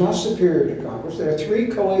executive, it's not superior to Congress. There are 3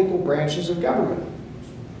 co-equal branches of government.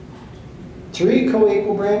 3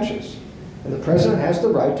 co-equal branches. And the president has the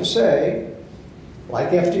right to say, like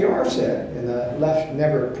FDR said, and the left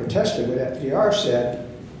never protested what FDR said,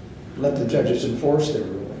 let the judges enforce their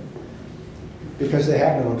ruling, because they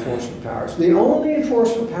have no enforcement powers. The only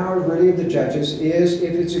enforcement power really of the judges is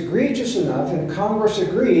if it's egregious enough and Congress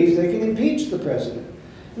agrees, they can impeach the president.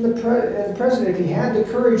 And the president, if he had the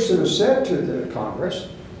courage to have said to the Congress,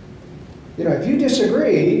 you know, if you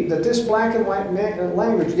disagree that this black and white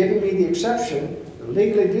language giving me the exception to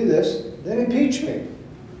legally do this, then impeach me.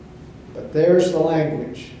 But there's the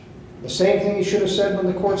language. The same thing he should have said when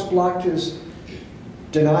the courts blocked his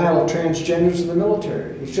denial of transgenders in the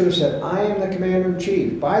military. He should have said, I am the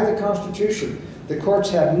commander-in-chief. By the Constitution, the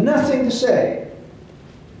courts have nothing to say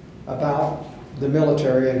about the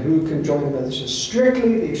military and who can join them. This is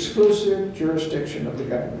strictly the exclusive jurisdiction of the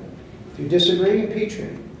government. If you disagree, impeach me.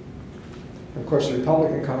 Of course, the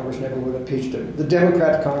Republican Congress never would have impeached him. The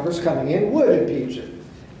Democrat Congress coming in would impeach him.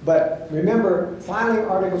 But remember, filing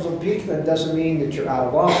articles of impeachment doesn't mean that you're out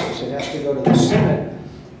of office. It has to go to the Senate,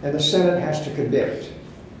 and the Senate has to convict.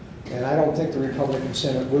 And I don't think the Republican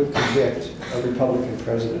Senate would convict a Republican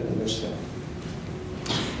president in this thing.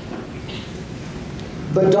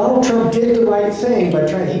 But Donald Trump did the right thing by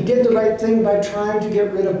trying to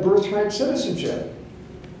get rid of birthright citizenship.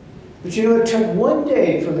 But you know, it took one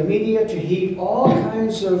day for the media to heap all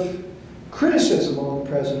kinds of criticism on the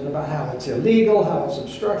president about how it's illegal, how it's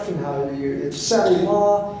obstruction, how it's settled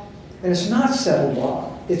law. And it's not settled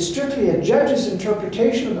law. It's strictly a judge's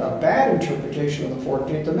interpretation, a bad interpretation of the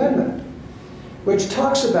 14th Amendment, which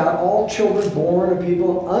talks about all children born of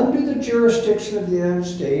people under the jurisdiction of the United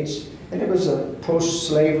States. And it was a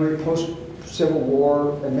post-slavery, post-Civil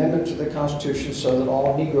War amendment to the Constitution so that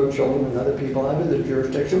all Negro children and other people under the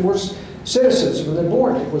jurisdiction were citizens when they're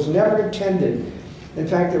born. It was never intended. In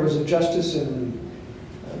fact, there was a justice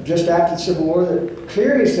just after the Civil War that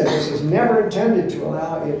clearly said this is never intended to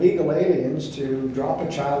allow illegal aliens to drop a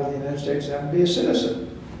child in the United States and have to be a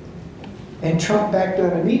citizen. And Trump backed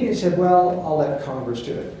down immediately and said, well, I'll let Congress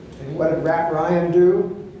do it. And what did Rat Ryan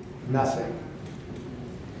do? Nothing.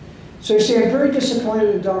 So you see, I'm very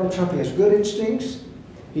disappointed in Donald Trump. He has good instincts.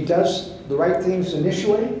 He does the right things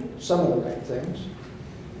initially, some of the right things,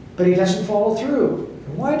 but he doesn't follow through.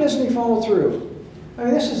 And why doesn't he follow through? I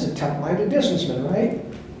mean, this is a tough-minded businessman, right?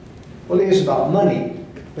 Well, he is about money,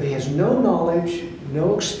 but he has no knowledge,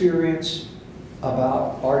 no experience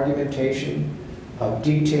about argumentation of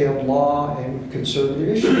detailed law and conservative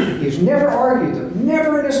issues. He's never argued them.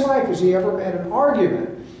 Never in his life has he ever had an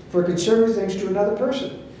argument for conservative things to another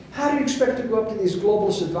person. How do you expect to go up to these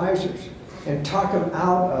globalist advisors and talk them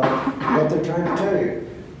out of what they're trying to tell you?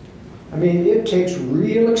 I mean, it takes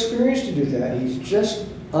real experience to do that. He's just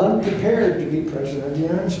unprepared to be president of the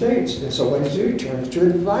United States. And so what does he do? He turns to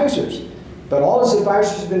advisors. But all his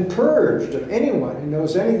advisors have been purged of anyone who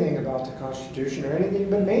knows anything about the Constitution or anything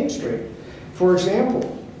but mainstream. For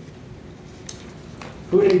example,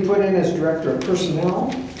 who did he put in as director of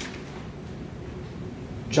personnel?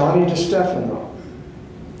 Johnny DeStefano.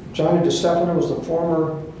 Johnny DeStefano was the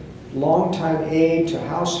former longtime aide to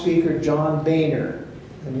House Speaker John Boehner.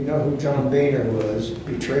 And you know who John Boehner was,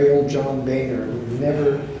 betrayal John Boehner, who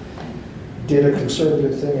never did a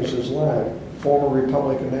conservative thing in his life. Former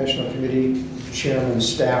Republican National Committee chairman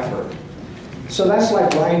staffer. So that's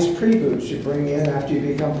like Reince Priebus you bring in after you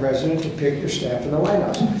become president to pick your staff in the White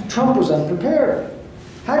House. Trump was unprepared.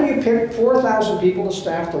 How do you pick 4,000 people to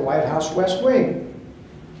staff the White House West Wing?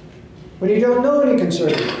 When you don't know any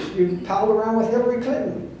conservatives, you pal around with Hillary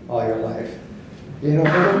Clinton. all your life. You know,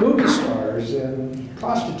 there were movie stars and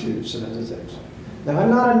prostitutes and other things. Now,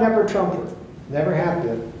 I'm not a never Trumper, never have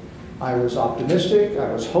been. I was optimistic,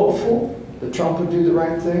 I was hopeful that Trump would do the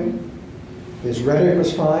right thing. His rhetoric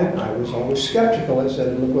was fine. I was always skeptical. I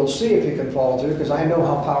said, we'll see if he can follow through, because I know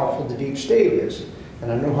how powerful the deep state is,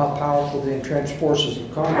 and I know how powerful the entrenched forces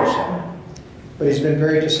of Congress are. But he's been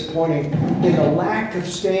very disappointing in the lack of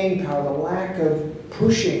staying power, the lack of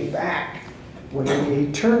pushing back when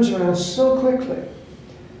he turns around so quickly.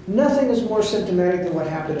 Nothing is more symptomatic than what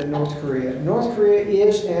happened in North Korea. North Korea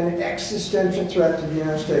is an existential threat to the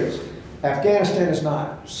United States. Afghanistan is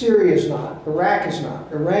not. Syria is not. Iraq is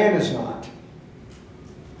not. Iran is not.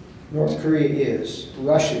 North Korea is.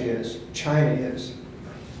 Russia is. China is.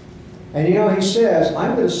 And you know, he says,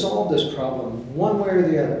 I'm going to solve this problem one way or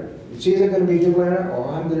the other. It's either going to be doing it or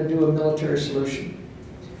I'm going to do a military solution.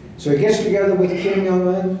 So he gets together with Kim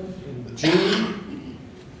Jong-un in June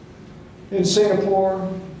in Singapore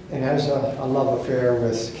and has a love affair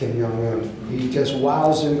with Kim Jong-un. He just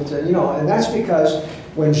wows him with the, you know, and that's because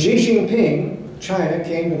when Xi Jinping, China,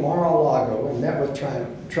 came to Mar-a-Lago and met with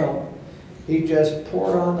Trump, he just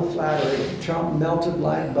poured on the flattery. Trump melted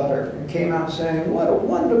like butter and came out saying, what a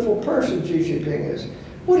wonderful person Xi Jinping is.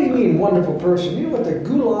 What do you mean, wonderful person? You know what the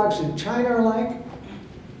gulags in China are like?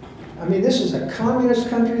 I mean, this is a communist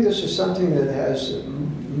country. This is something that has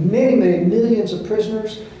many, many millions of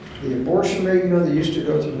prisoners. The abortion rate, you know, they used to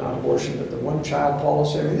go through, not abortion, but the one-child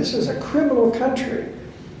policy. I mean, this is a criminal country.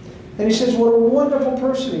 And he says, what a wonderful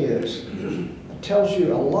person he is. It tells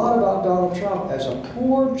you a lot about Donald Trump as a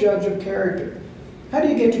poor judge of character. How do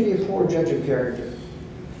you get to be a poor judge of character?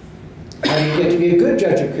 How do you get to be a good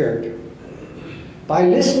judge of character? By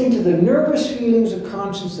listening to the nervous feelings of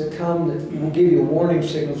conscience that come, that will give you warning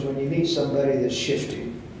signals when you meet somebody that's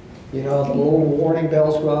shifty. You know, the little warning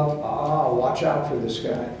bells go off, watch out for this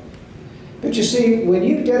guy. But you see, when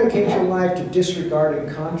you dedicate your life to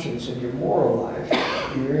disregarding conscience in your moral life,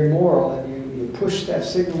 you're immoral and you push that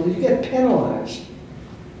signal, you get penalized.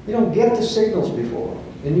 You don't get the signals before,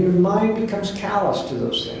 and your mind becomes callous to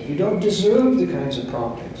those things. You don't deserve the kinds of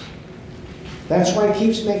promptings. That's why he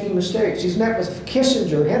keeps making mistakes. He's met with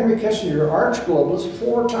Kissinger, Henry Kissinger, arch-globalist,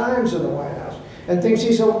 4 times in the White House, and thinks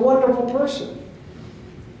he's a wonderful person.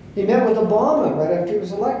 He met with Obama right after he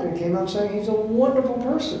was elected and came out saying he's a wonderful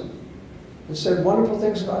person. And said wonderful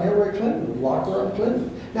things about Hillary Clinton, lock her up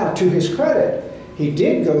Clinton. Now, to his credit, he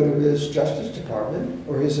did go to his Justice Department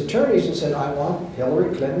or his attorneys and said, I want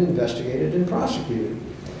Hillary Clinton investigated and prosecuted.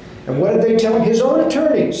 And what did they tell him? His own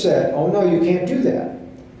attorney said, oh no, you can't do that.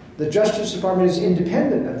 The Justice Department is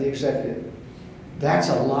independent of the executive. That's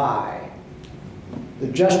a lie. The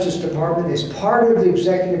Justice Department is part of the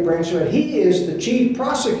executive branch. He is the chief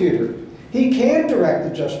prosecutor. He can direct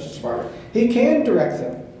the Justice Department. He can direct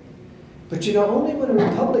them. But you know, only when a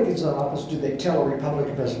Republican's in office do they tell a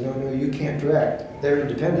Republican president, no, you can't direct. They're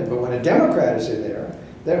independent. But when a Democrat is in there,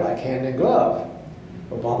 they're like hand in glove.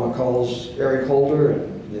 Obama calls Eric Holder,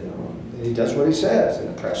 and you know, and he does what he says,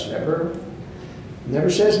 and the press never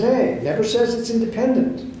says nay, never says it's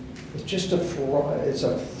independent. It's just it's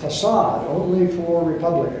a facade only for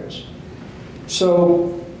Republicans.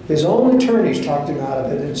 So his own attorneys talked him out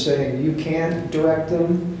of it and saying, you can't direct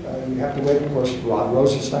them. You have to wait. Of course, Rod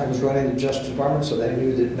Rosenstein was running the Justice Department, so they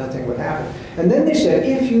knew that nothing would happen. And then they said,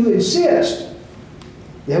 if you insist,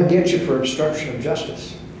 they'll get you for obstruction of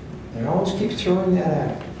justice. They always keep throwing that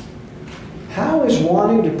at him. How is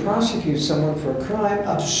wanting to prosecute someone for a crime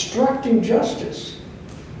obstructing justice?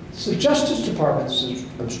 It's the Justice Department that's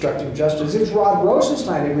obstructing justice. It's Rod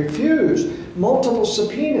Rosenstein who refused multiple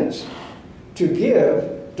subpoenas to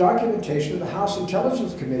give documentation to the House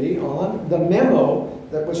Intelligence Committee on the memo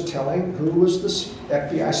that was telling who was the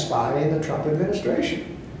FBI spy in the Trump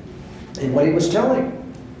administration and what he was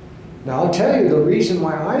telling. Now, I'll tell you the reason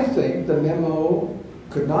why I think the memo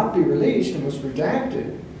could not be released and was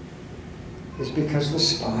redacted is because the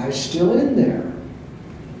spy is still in there.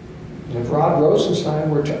 And if Rod Rosenstein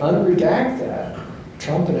were to unredact that,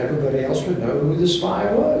 Trump and everybody else would know who the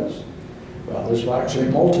spy was. Well, there's actually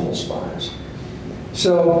multiple spies.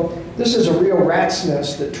 So this is a real rat's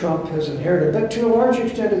nest that Trump has inherited, but to a large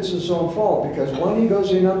extent it's his own fault, because one, he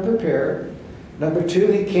goes in unprepared. Number two,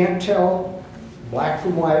 he can't tell black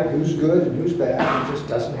from white, who's good and who's bad. He just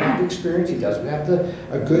doesn't have the experience. He doesn't have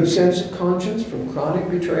a good sense of conscience from chronic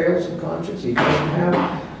betrayals of conscience. He doesn't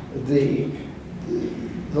have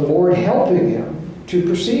the Lord helping him to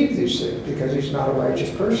perceive these things because he's not a righteous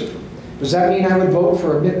person. Does that mean I would vote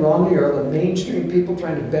for Mitt Romney or the mainstream people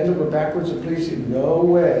trying to bend over backwards and please him? No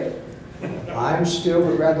way. I'm still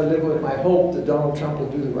would rather live with my hope that Donald Trump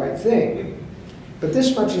will do the right thing. But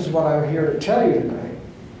this much is what I'm here to tell you tonight.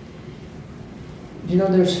 You know,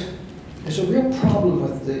 there's a real problem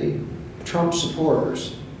with the Trump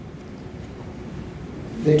supporters.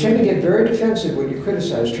 They tend to get very defensive when you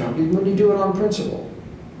criticize Trump, even when you do it on principle.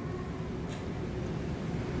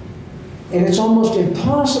 And it's almost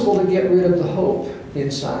impossible to get rid of the hope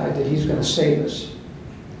inside that he's going to save us.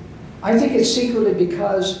 I think it's secretly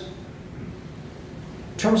because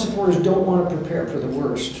Trump supporters don't want to prepare for the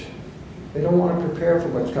worst. They don't want to prepare for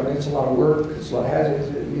what's coming. It's a lot of work. It's a lot of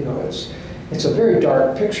hazard. You know, it's a very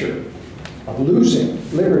dark picture of losing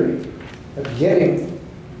liberty, of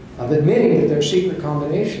admitting that there's secret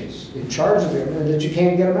combinations in charge of them and that you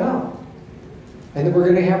can't get them out, and that we're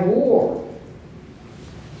going to have war.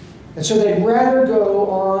 And so they'd rather go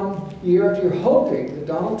on year after year hoping that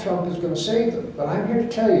Donald Trump is going to save them. But I'm here to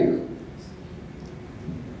tell you,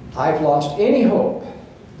 I've lost any hope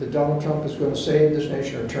that Donald Trump is going to save this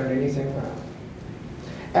nation or turn anything around.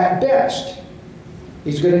 At best,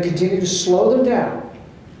 he's going to continue to slow them down,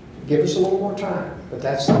 give us a little more time, but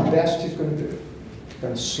that's the best he's going to do. He's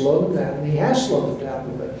going to slow them down, and he has slowed them down a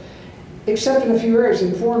little bit. Except in a few areas.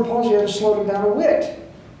 In foreign policy, he hasn't slowed them down a whit.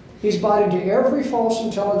 He's bought into every false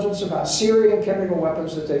intelligence about Syrian chemical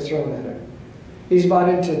weapons that they've thrown at him. He's bought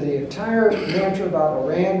into the entire mantra about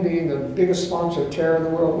Iran being the biggest sponsor of terror in the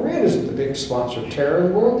world. Iran isn't the biggest sponsor of terror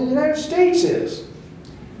in the world. The United States is.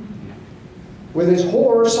 With its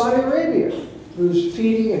whore, Saudi Arabia, who's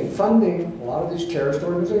feeding and funding a lot of these terrorist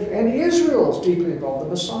organizations. And Israel is deeply involved.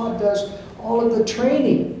 The Mossad does all of the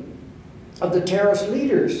training of the terrorist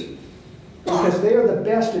leaders, because they are the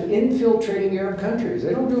best at infiltrating Arab countries.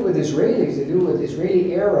 They don't do it with Israelis, they do it with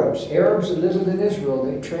Israeli Arabs. Arabs that live in Israel,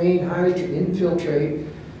 they train highly to infiltrate,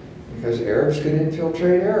 because Arabs can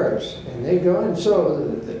infiltrate Arabs. And they go, and so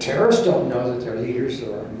the terrorists don't know that their leaders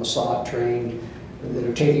are Mossad trained, that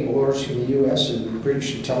are taking orders from the US and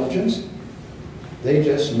British intelligence. They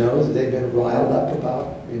just know that they've been riled up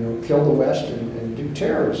about, you know, kill the West and do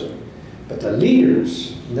terrorism. But the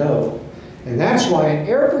leaders know. And that's why in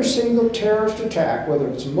every single terrorist attack, whether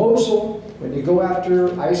it's Mosul, when you go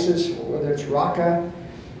after ISIS, or whether it's Raqqa,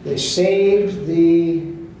 they saved the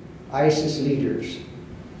ISIS leaders.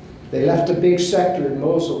 They left a big sector in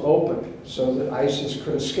Mosul open so that ISIS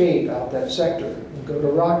could escape out that sector and go to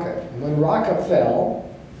Raqqa. And when Raqqa fell,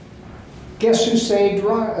 guess who saved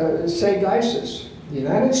ISIS? The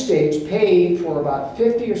United States paid for about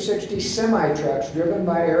 50 or 60 semi-trucks driven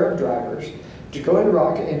by Arab drivers to go into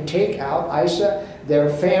Raqqa and take out ISIS, their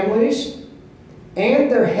families, and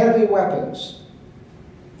their heavy weapons.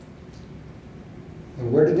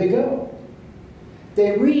 And where did they go?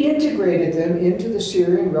 They reintegrated them into the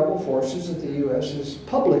Syrian rebel forces that the US is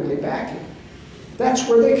publicly backing. That's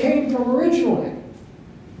where they came from originally.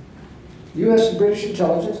 US and British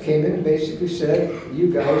intelligence came in and basically said, you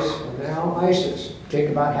guys are now ISIS. Take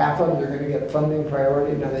about half of them, they're going to get funding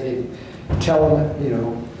priority. Now they didn't tell them, you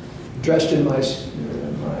know, dressed in my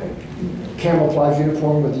camouflage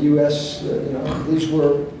uniform with the U.S., you know, these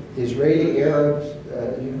were Israeli, Arab,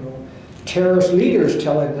 you know, terrorist leaders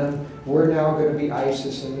telling them, we're now going to be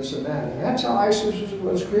ISIS and this and that. And that's how ISIS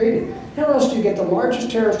was created. How else do you get the largest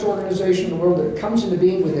terrorist organization in the world that comes into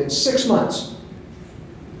being within 6 months,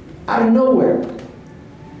 out of nowhere,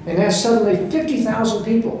 and has suddenly 50,000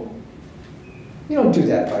 people? You don't do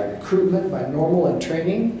that by recruitment, by normal and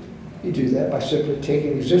training. You do that by simply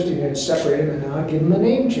taking existing and separating them and now give them a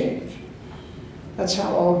name change. That's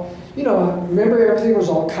how all, you know, remember everything was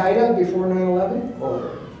Al-Qaeda before 9/11?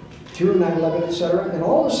 Or through 9/11, etc. And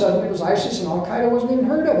all of a sudden it was ISIS and Al-Qaeda wasn't even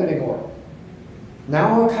heard of anymore.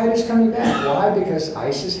 Now Al-Qaeda's coming back. Why? Because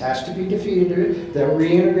ISIS has to be defeated. They're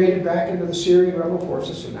reintegrated back into the Syrian rebel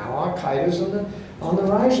forces, so now Al-Qaeda's on the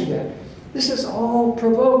rise again. This is all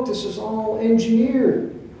provoked. This is all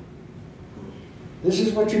engineered. This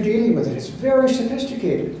is what you're dealing with, and it's very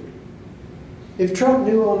sophisticated. If Trump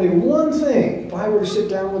knew only one thing, if I were to sit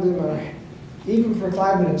down with him, even for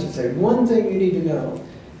 5 minutes, and say, one thing you need to know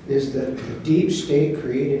is that the deep state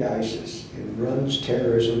created ISIS and runs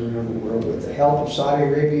terrorism around the world with the help of Saudi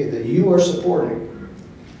Arabia that you are supporting.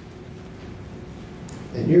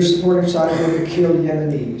 And you're supporting Saudi Arabia to kill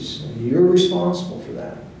Yemenis, and you're responsible for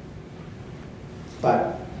that.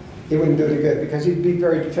 But it wouldn't do any good because he'd be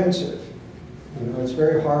very defensive. You know, it's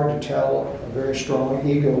very hard to tell a very strong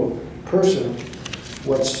ego person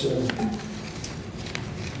what's,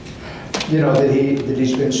 you know, that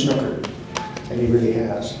he's been snookered, and he really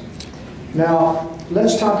has. Now,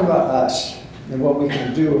 let's talk about us and what we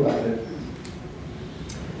can do about it.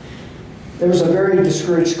 There was a very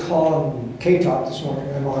discouraged call on K-Talk this morning.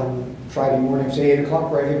 I'm on Friday mornings at 8 o'clock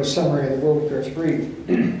where I give a summary of the World Affairs Brief.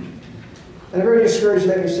 And a very discouraged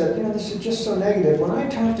lady said, you know, this is just so negative. When I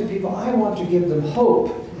talk to people, I want to give them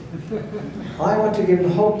hope. I want to give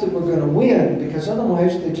them hope that we're going to win, because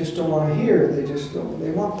otherwise they just don't want to hear. They just don't.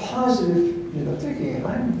 They want positive, you know, thinking.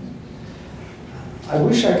 And I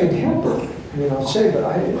wish I could help her, you know, say, but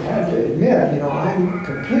I have to admit, you know, I'm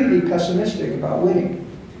completely pessimistic about winning.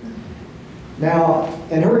 Now,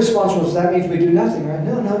 and her response was, that means we do nothing, right?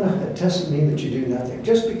 No, no, no, it doesn't mean that you do nothing.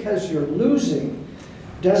 Just because you're losing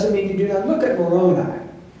doesn't mean you do nothing. Look at Moroni.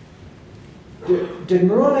 Did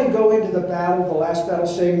Moroni go into the battle, the last battle,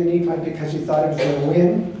 saving the Nephite because he thought he was going to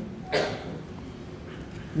win?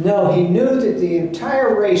 No, he knew that the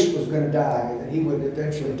entire race was going to die, and that he would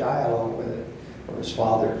eventually die along with it, or his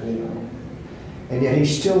father, you know. And yet he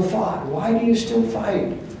still fought. Why do you still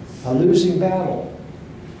fight a losing battle?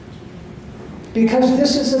 Because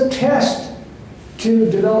this is a test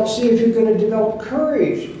to develop, see if you're going to develop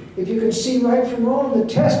courage. If you can see right from wrong, the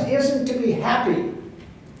test isn't to be happy.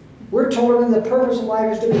 We're told that the purpose of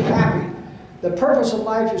life is to be happy. The purpose of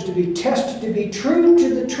life is to be tested, to be true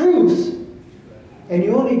to the truth. And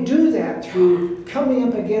you only do that through coming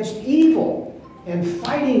up against evil and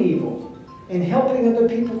fighting evil and helping other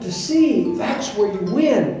people to see. That's where you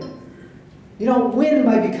win. You don't win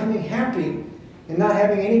by becoming happy and not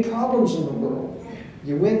having any problems in the world.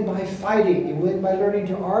 You win by fighting. You win by learning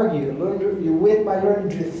to argue. You win by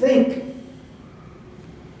learning to think.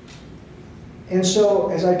 And so,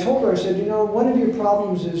 as I told her, I said, you know, one of your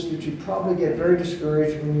problems is that you probably get very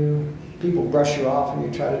discouraged when people brush you off and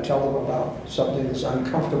you try to tell them about something that's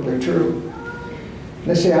uncomfortably true. And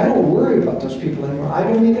they say, I don't worry about those people anymore. I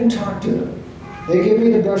don't even talk to them. They give me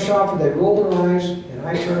the brush off and they roll their eyes, and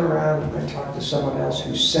I turn around and I talk to someone else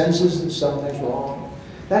who senses that something's wrong.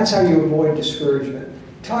 That's how you avoid discouragement.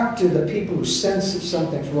 Talk to the people who sense that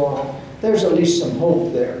something's wrong. There's at least some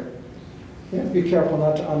hope there. You have to be careful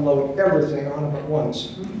not to unload everything on them at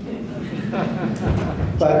once.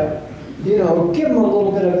 But, you know, give them a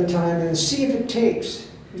little bit of a time and see if it takes.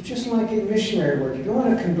 It's just like in missionary work. If you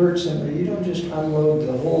want to convert somebody, you don't just unload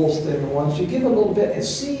the whole thing at once. You give a little bit and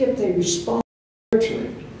see if they respond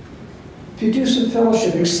spiritually. If you do some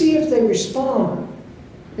fellowshipping, see if they respond.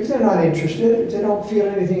 If they're not interested, if they don't feel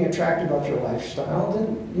anything attractive about your lifestyle,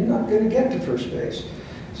 then you're not going to get to first base.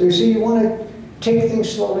 So you see, you want to take things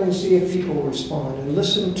slowly and see if people will respond. And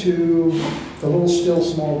listen to the little still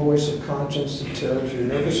small voice of conscience that tells you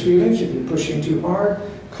nervous feelings if you're pushing too hard,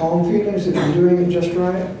 calm feelings if you're doing it just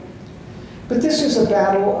right. But this is a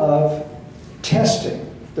battle of testing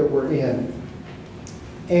that we're in.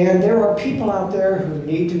 And there are people out there who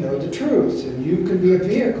need to know the truth, and you can be a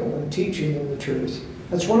vehicle in teaching them the truth.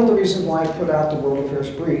 That's one of the reasons why I put out the World Affairs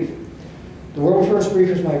Brief. The World Affairs Brief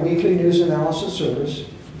is my weekly news analysis service,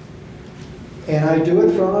 and I do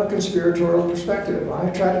it from a conspiratorial perspective. I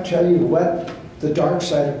try to tell you what the dark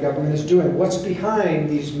side of government is doing, what's behind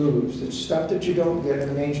these moves. It's stuff that you don't get in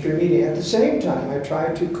the mainstream media. At the same time, I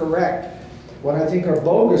try to correct what I think are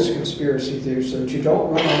bogus conspiracy theories so that you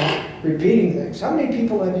don't run off repeating things. How many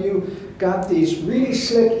people have you got these really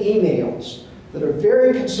slick emails that are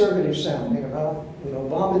very conservative sounding about, you know,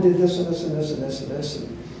 Obama did this and this and this and this and this,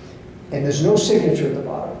 and there's no signature at the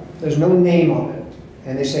bottom. There's no name on it.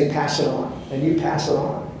 And they say, pass it on. And you pass it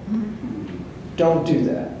on. Don't do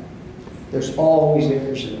that. There's always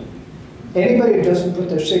errors in it. Anybody who doesn't put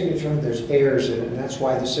their signature on it, there's errors in it, and that's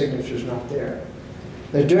why the signature's not there.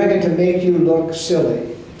 They're doing it to make you look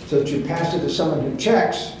silly, so that you pass it to someone who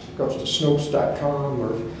checks, goes to Snopes.com or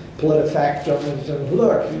PolitiFact, and says,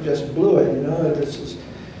 look, you just blew it, you know, this is...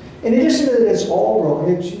 And it isn't that it's all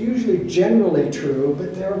wrong, it's usually generally true,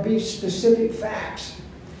 but there will be specific facts.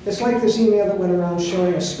 It's like this email that went around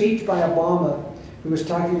showing a speech by Obama who was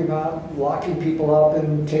talking about locking people up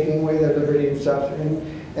and taking away their liberty and stuff. And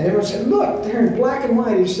everyone said, look, there in black and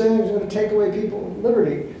white, he's saying he's going to take away people's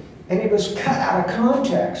liberty. And it was cut out of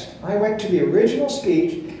context. I went to the original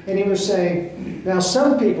speech, and he was saying, now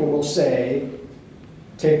some people will say,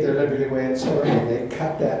 take their liberty away, and so they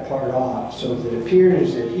cut that part off so that it appeared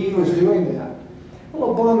as if he was doing that.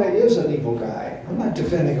 Well, Obama is an evil guy. I'm not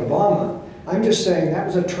defending Obama. I'm just saying that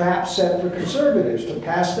was a trap set for conservatives to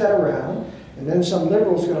pass that around, and then some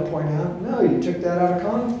liberal's going to point out, no, you took that out of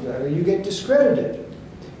context, or you get discredited.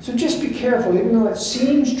 So just be careful, even though it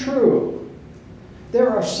seems true. There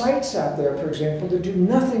are sites out there, for example, that do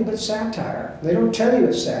nothing but satire. They don't tell you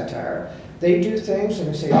it's satire. They do things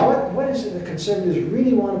and they say, what is it the conservatives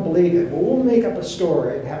really want to believe in? Well, we'll make up a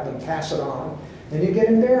story and have them pass it on, and you get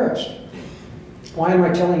embarrassed. Why am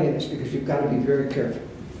I telling you this? Because you've got to be very careful.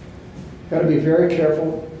 You've got to be very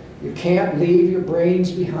careful. You can't leave your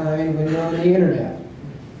brains behind when you're on the internet.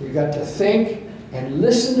 You've got to think, and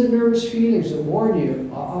listen to nervous feelings that warn you,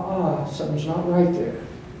 something's not right there.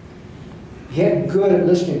 Get good at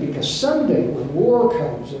listening, because someday when war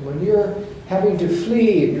comes and when you're having to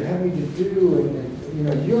flee and you're having to do, and you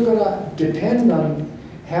know, you're going to depend on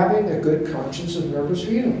having a good conscience of nervous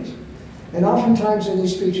feelings. And oftentimes in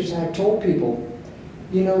these speeches I've told people,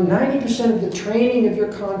 you know, 90% of the training of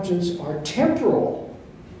your conscience are temporal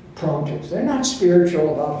promptings. They're not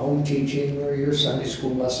spiritual, about home teaching or your Sunday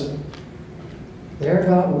school lesson. They're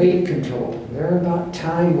about weight control. They're about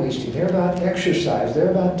time wasting. They're about exercise.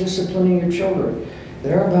 They're about disciplining your children.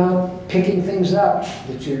 They're about picking things up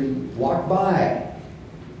that you walk by,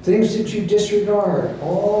 things that you disregard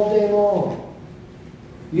all day long.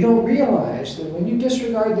 You don't realize that when you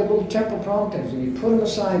disregard the little temporal promptings and you put them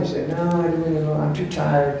aside and say, no, I don't really know, I'm too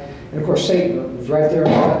tired. And of course, Satan was right there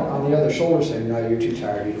on the other shoulder saying, no, you're too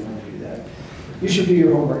tired, you don't want to do that. You should do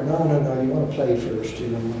your homework. No, no, no, you want to play first, you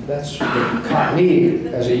know. That's what caught me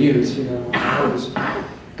as a youth, you know. I always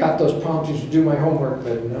got those promptings to do my homework,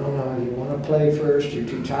 but no, no, you want to play first, you're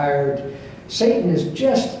too tired. Satan is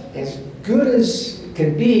just as good as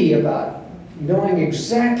can be about knowing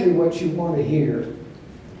exactly what you want to hear.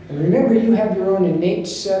 And remember, you have your own innate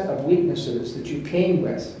set of weaknesses that you came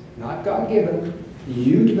with, not God-given.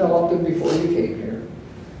 You developed them before you came here.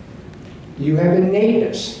 You have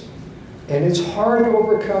innateness, and it's hard to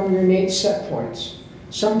overcome your innate set points.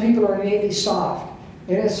 Some people are innately soft,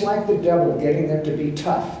 and it's like the devil getting them to be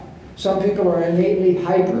tough. Some people are innately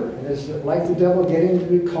hyper, and it's like the devil getting them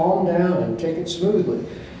to be calm down and take it smoothly.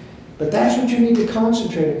 But that's what you need to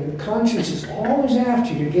concentrate on. The conscience is always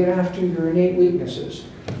after you to get after your innate weaknesses.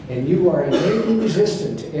 And you are innately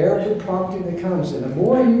resistant to every prompting that comes. And the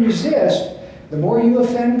more you resist, the more you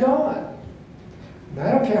offend God. And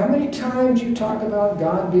I don't care how many times you talk about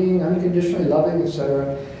God being unconditionally loving,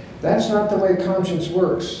 etc. That's not the way conscience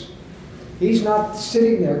works. He's not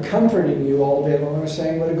sitting there comforting you all day long and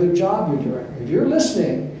saying what a good job you're doing. If you're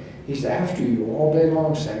listening, he's after you all day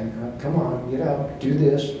long saying, come on, get up, do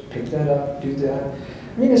this, pick that up, do that.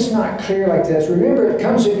 I mean, it's not clear like this. Remember, it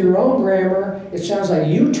comes in your own grammar. It sounds like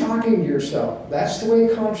you talking to yourself. That's the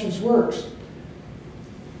way conscience works.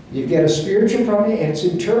 You get a spiritual prompting, and it's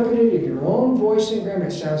interpreted in your own voice and grammar.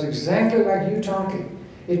 It sounds exactly like you talking.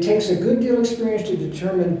 It takes a good deal of experience to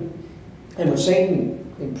determine, and when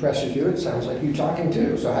Satan impresses you, it sounds like you talking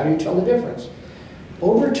too. So how do you tell the difference?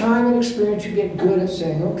 Over time and experience, you get good at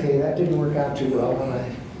saying, okay, that didn't work out too well when I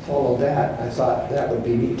followed that. I thought that would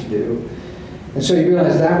be neat to do. And so you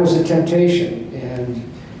realize that was a temptation. And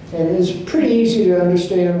it's pretty easy to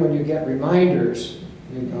understand when you get reminders,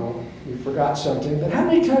 you know, you forgot something. But how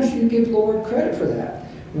many times do you give the Lord credit for that?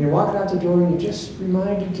 When you're walking out the door and you're just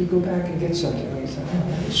reminded to go back and get something. And you think, oh,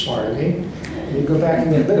 that was smart of me. And you go back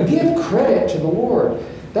and get it. But give credit to the Lord.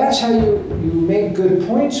 That's how you make good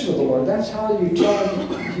points with the Lord. That's how you tell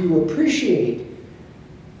him you appreciate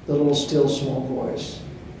the little still small voice.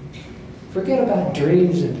 Forget about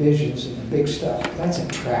dreams and visions and the big stuff. That's a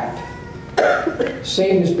trap.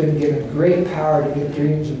 Satan has been given great power to give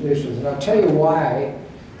dreams and visions. And I'll tell you why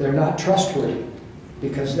they're not trustworthy.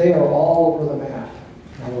 Because they are all over the map.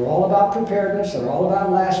 Now, they're all about preparedness. They're all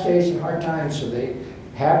about last days and hard times. So they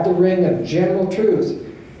have the ring of general truth.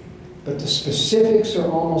 But the specifics are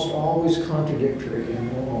almost always contradictory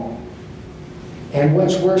and wrong. And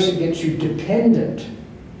what's worse, it gets you dependent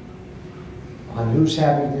on who's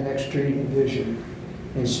having the next dream and vision,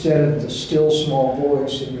 instead of the still small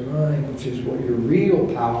voice in your mind, which is what your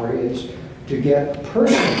real power is to get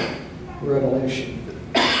personal revelation.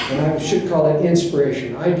 And I should call it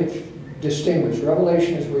inspiration. I distinguish.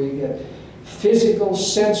 Revelation is where you get physical,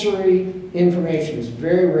 sensory information. It's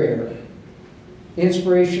very rare.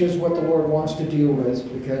 Inspiration is what the Lord wants to deal with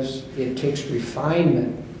because it takes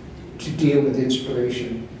refinement to deal with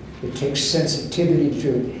inspiration. It takes sensitivity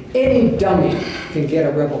to it. Any dummy can get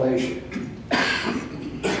a revelation.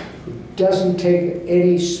 It doesn't take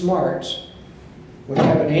any smarts when you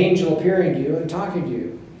have an angel appearing to you and talking to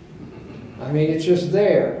you. I mean, it's just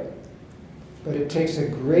there. But it takes a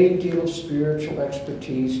great deal of spiritual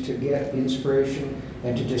expertise to get inspiration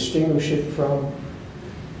and to distinguish it from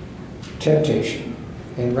temptation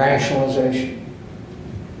and rationalization.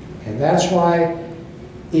 And that's why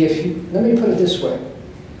let me put it this way.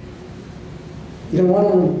 You know, one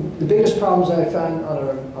of the biggest problems I found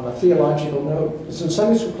on a theological note is in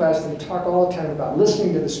Sunday school class they talk all the time about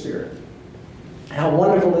listening to the Spirit. How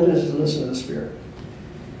wonderful it is to listen to the Spirit.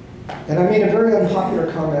 And I made a very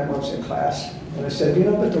unpopular comment once in class. And I said, you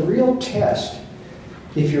know, but the real test,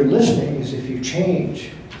 if you're listening, is if you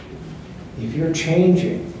change. If you're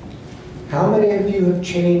changing. How many of you have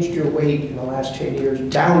changed your weight in the last 10 years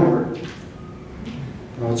downward?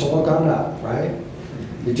 Well, it's all gone up, right?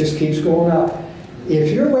 It just keeps going up.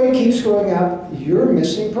 If your weight keeps going up, you're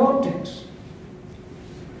missing promptings.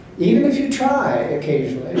 Even if you try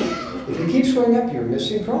occasionally, if it keeps going up, you're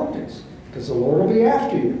missing promptings, because the Lord will be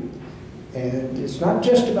after you. And it's not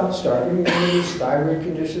just about starving. There's thyroid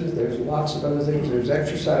conditions, there's lots of other things, there's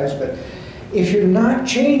exercise, but if you're not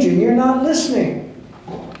changing, you're not listening.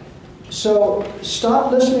 So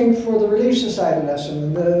stop listening for the Relief Society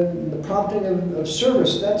lesson, the prompting of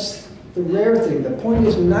service. That's the rare thing. The point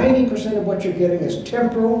is 90% of what you're getting is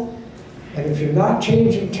temporal, and if you're not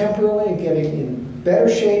changing temporally and getting in better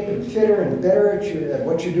shape and fitter and better at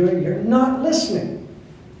what you're doing, you're not listening.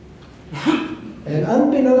 And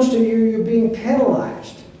unbeknownst to you, you're being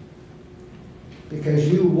penalized, because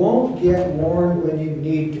you won't get warned when you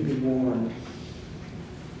need to be warned.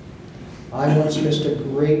 I once missed a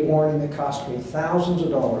great warning that cost me thousands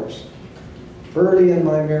of dollars early in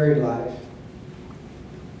my married life.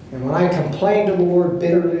 And when I complained to the Lord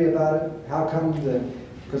bitterly about it, how come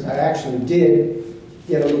because I actually did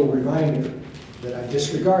get a little reminder that I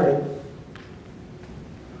disregarded.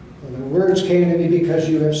 And the words came to me, because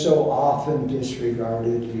you have so often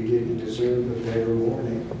disregarded, you didn't deserve a better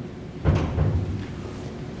warning.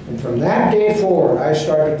 And from that day forward,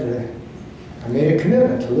 I made a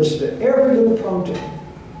commitment to listen to every little prompting.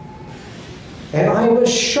 And I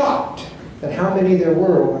was shocked at how many there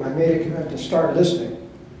were when I made a commitment to start listening.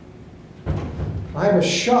 I was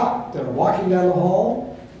shocked that walking down the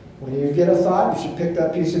hall, when you get a thought, you should pick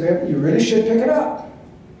that piece of paper, you really should pick it up,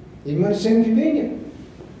 even when it's inconvenient.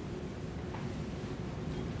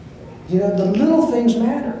 You know, the little things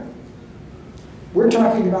matter. We're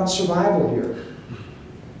talking about survival here.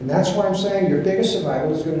 And that's why I'm saying your biggest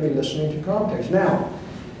survival is going to be listening to promptings. Now,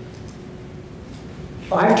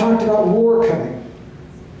 I've talked about war coming.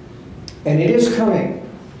 And it is coming.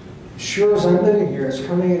 Sure as I'm living here, it's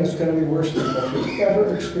coming, and it's going to be worse than what you've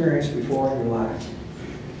ever experienced before in your life.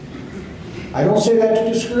 I don't say that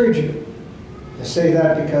to discourage you. I say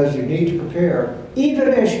that because you need to prepare. Even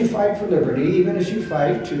as you fight for liberty, even as you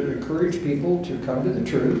fight to encourage people to come to the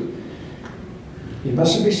truth, you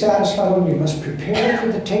mustn't be satisfied when you must prepare for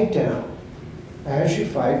the takedown as you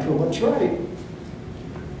fight for what's right.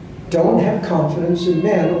 Don't have confidence in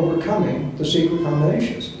men overcoming the secret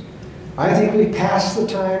combinations. I think we've passed the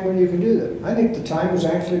time when you can do that. I think the time was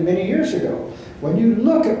actually many years ago. When you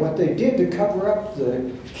look at what they did to cover up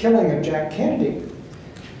the killing of Jack Kennedy,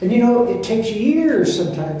 and you know, it takes years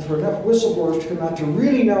sometimes for enough whistleblowers to come out to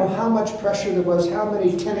really know how much pressure there was, how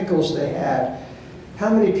many tentacles they had, how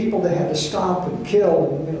many people they had to stop and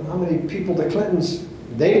kill, and you know, how many people the Clintons,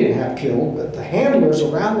 they didn't have killed, but the handlers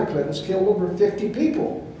around the Clintons killed over 50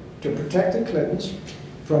 people to protect the Clintons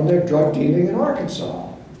from their drug dealing in Arkansas,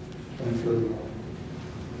 and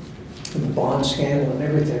for the bond scandal and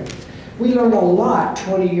everything. We learn a lot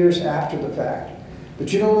 20 years after the fact.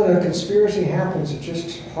 But you know, when a conspiracy happens, it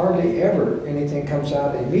just hardly ever anything comes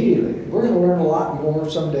out immediately. We're going to learn a lot more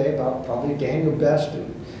someday about probably Daniel Best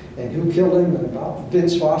and who killed him, and about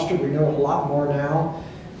Vince Foster. We know a lot more now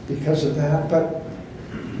because of that. But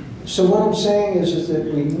so what I'm saying is that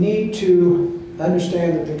we need to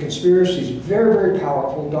understand that the conspiracy is very, very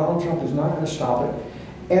powerful. Donald Trump is not going to stop it.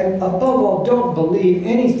 And above all, don't believe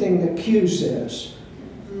anything that Q says.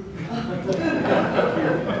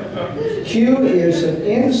 Q is an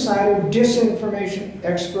insider disinformation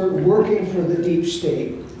expert working for the deep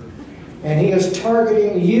state. And he is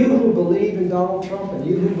targeting you who believe in Donald Trump and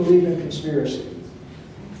you who believe in conspiracy.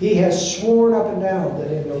 He has sworn up and down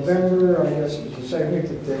that in November, I guess it was the second week,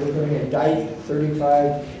 that they were going to indict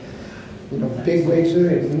 35 big wigs.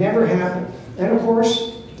 It never happened. And of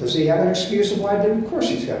course, does he have an excuse of why it didn't? Of course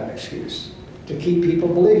he's got an excuse to keep people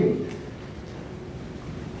believing.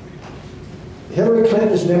 Hillary Clinton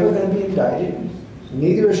is never going to be indicted.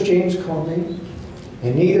 Neither is James Comey.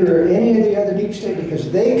 And neither are any of the other deep state,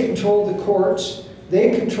 because they control the courts.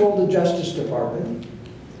 They control the Justice Department.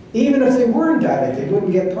 Even if they were indicted, they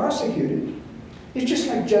wouldn't get prosecuted. It's just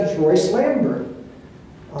like Judge Royce Lambert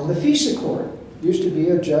on the FISA court. Used to be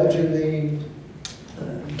a judge in the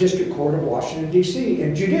District Court of Washington, D.C.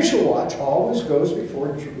 And Judicial Watch always goes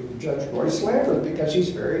before Judge Royce Lambert because he's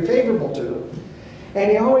very favorable to them. And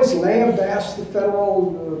he always lambasts the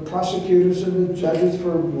federal prosecutors and the judges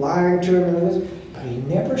for lying to him, but he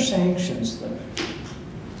never sanctions them.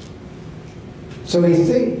 So you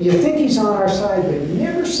think he's on our side, but he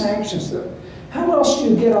never sanctions them. How else do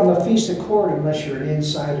you get on the FISA court unless you're an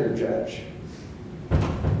insider judge?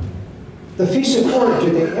 The FISA court,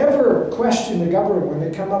 do they ever question the government when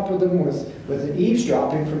they come up with them with an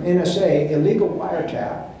eavesdropping from NSA, illegal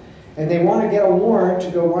wiretap, and they want to get a warrant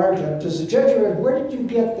to go wiretap, does the judge ever, where did you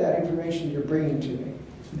get that information you're bringing to me?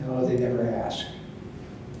 No, they never ask.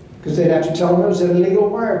 Because they'd have to tell them it was an illegal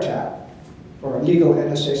wiretap or a legal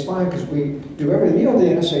NSA spying, because we do everything. You know, the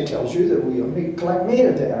NSA tells you that we only collect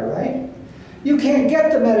metadata, right? You can't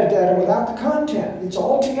get the metadata without the content. It's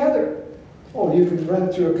all together. Oh, you can run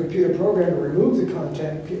it through a computer program and remove the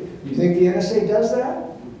content. You think the NSA does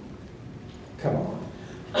that? Come on.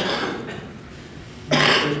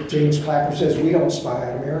 James Clapper says, we don't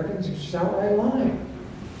spy on Americans. It's outright lying.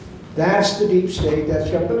 That's the deep state.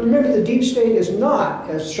 But remember, the deep state is not,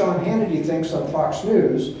 as Sean Hannity thinks on Fox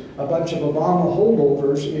News, a bunch of Obama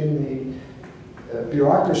holdovers in the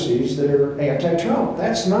bureaucracies that are anti-Trump.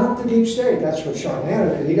 That's not the deep state. That's what Sean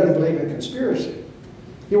Hannity, he doesn't believe in conspiracy.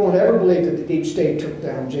 He won't ever believe that the deep state took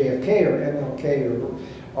down JFK or MLK or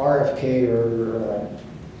RFK or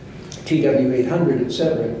TW-800,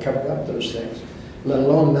 etc., and covered up those things, let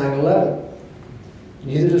alone 9/11.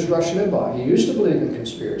 Neither does Rush Limbaugh. He used to believe in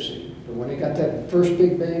conspiracy, but when he got that first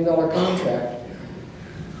big $1 billion contract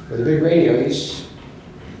with a big radio, he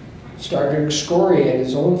started to excoriate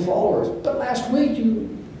his own followers. But last week,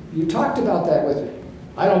 you talked about that with me.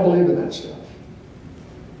 I don't believe in that stuff.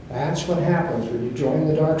 That's what happens when you join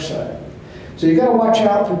the dark side. So you've got to watch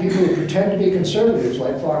out for people who pretend to be conservatives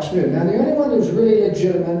like Fox News. Now, the only one who's really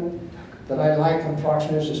legitimate that I like on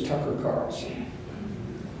Fox News is Tucker Carlson.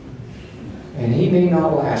 And he may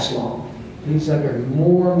not last long. He's under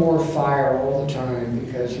more and more fire all the time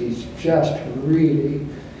because he's just really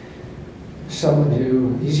someone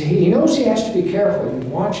who, he knows he has to be careful. You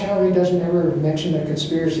watch how he doesn't ever mention a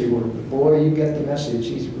conspiracy word. But boy, you get the message.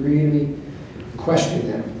 He's really questioning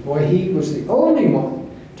them. Boy, he was the only one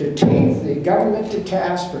to take the government to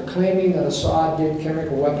task for claiming that Assad did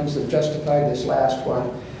chemical weapons that justified this last one.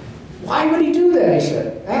 Why would he do that, he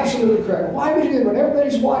said. Absolutely correct. Why would he do it when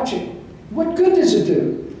everybody's watching? What good does it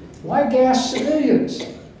do? Why gas civilians?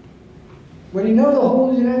 When you know the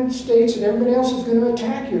whole United States and everybody else is going to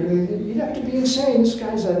attack you, you'd have to be insane. This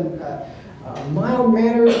guy's a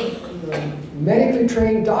mild-mannered, medically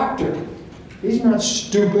trained doctor. He's not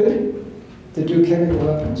stupid to do chemical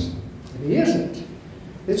weapons. He isn't.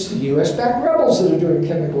 It's the US-backed rebels that are doing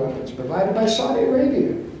chemical weapons, provided by Saudi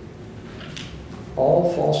Arabia.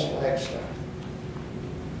 All false flag stuff.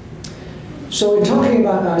 So in talking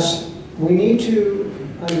about us, we need to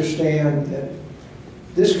understand that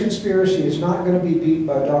this conspiracy is not going to be beat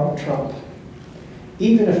by Donald Trump.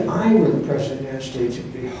 Even if I were the President of the United States, it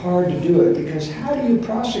would be hard to do it, because how do you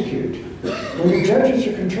prosecute when the judges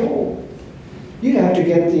are controlled? You'd have to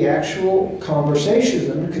get the actual conversations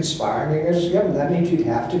of them conspiring against the government. That means you'd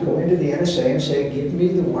have to go into the NSA and say, give me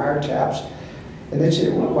the wiretaps. And they'd say,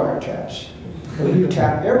 what wiretaps? Well, you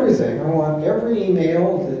tap everything. I want every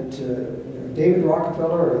email that David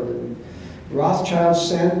Rockefeller or the Rothschilds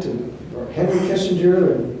sent, or Henry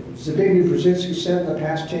Kissinger and Zbigniew Brzezinski sent in the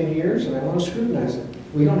past 10 years, and I want to scrutinize it.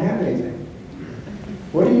 We don't have anything.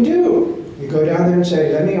 What do? You go down there and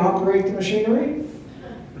say, let me operate the machinery?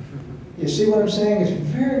 You see what I'm saying? It's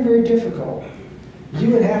very, very difficult. You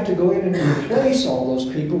would have to go in and replace all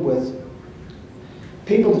those people with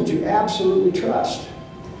people that you absolutely trust.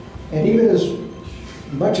 And even as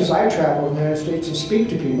much as I travel in the United States and speak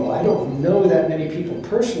to people, I don't know that many people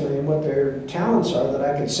personally and what their talents are that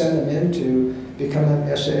I could send them in to become an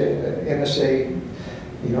NSA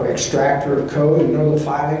extractor of code and know the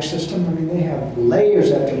filing system. I mean, they have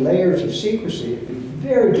layers after layers of secrecy. It'd be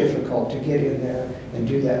very difficult to get in there and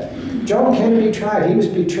do that. John Kennedy tried. He was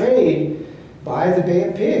betrayed by the Bay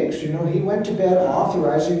of Pigs. You know, he went to bed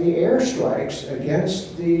authorizing the airstrikes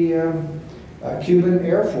against the Cuban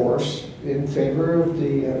Air Force in favor of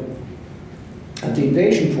the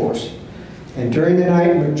invasion force. And during the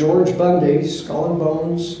night when George Bundy, skull and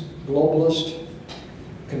bones, globalist,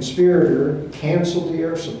 conspirator, canceled the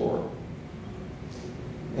air support.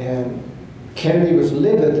 And Kennedy was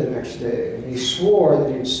livid the next day, and he swore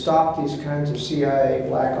that he'd stop these kinds of CIA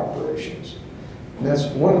black operations. And that's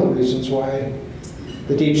one of the reasons why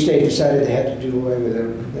the deep state decided they had to do away with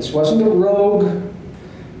him. This wasn't a rogue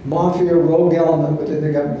mafia, rogue element within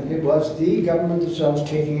the government. It was the government themselves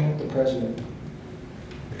taking out the president.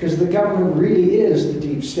 Because the government really is the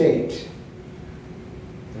deep state.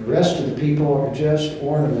 The rest of the people are just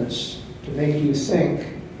ornaments to make you think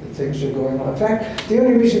that things are going on. In fact, the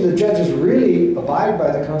only reason the judges really abide by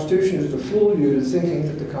the Constitution is to fool you to thinking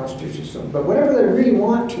that the Constitution is something. But whenever they really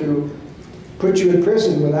want to put you in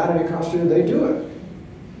prison without any Constitution, they do it.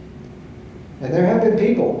 And there have been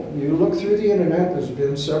people, you look through the internet, there's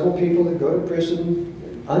been several people that go to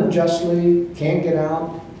prison unjustly, can't get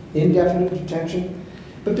out, indefinite detention.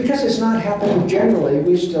 But because it's not happening generally,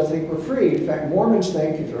 we still think we're free. In fact, Mormons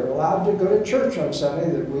think if you're allowed to go to church on Sunday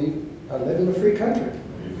that we live in a free country.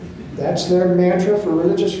 That's their mantra for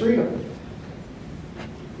religious freedom.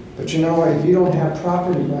 But you know, if you don't have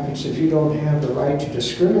property rights, if you don't have the right to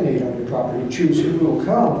discriminate on your property, choose who will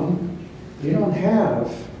come, you don't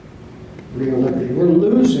have real liberty. We're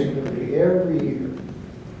losing liberty every year.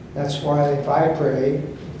 That's why if I pray,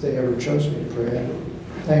 if they ever chose me to pray, I would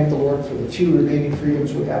thank the Lord for the few remaining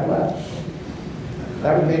freedoms we have left.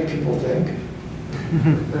 That would make people think.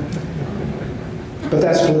 But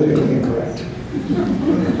that's politically incorrect.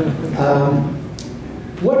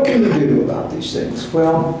 What can you do about these things?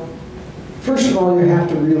 Well, first of all, you have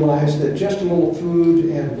to realize that just a little food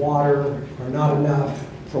and water are not enough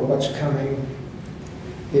for what's coming.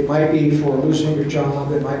 It might be for losing your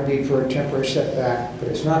job, it might be for a temporary setback, but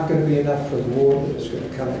it's not going to be enough for the war that is going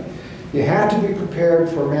to come. You have to be prepared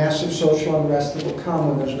for massive social unrest that will come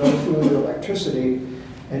when there's no food or electricity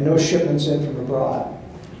and no shipments in from abroad.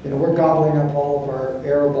 You know, we're gobbling up all of our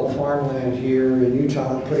arable farmland here in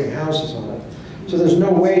Utah and putting houses on it. So there's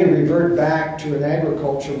no way to revert back to an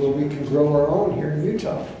agriculture where we can grow our own here in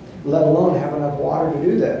Utah, let alone have enough water to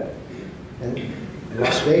do that. And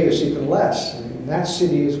Las Vegas even less. I mean, that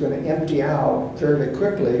city is going to empty out fairly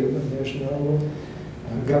quickly when there's no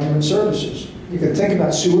government services. You can think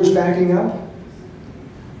about sewers backing up,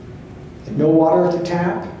 and no water at the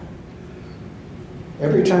tap.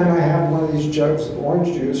 Every time I have one of these jugs of orange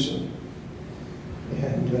juice,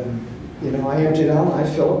 and you know, I empty it out and I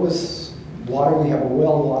fill it with water. We have a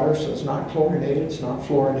well water, so it's not chlorinated, it's not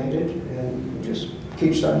fluorinated, and it just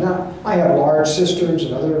keeps that. Now, I have large cisterns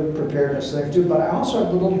and other preparedness things too, but I also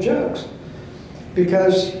have the little jugs.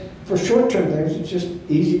 Because for short-term things, it's just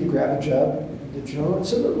easy to grab a jug. You know,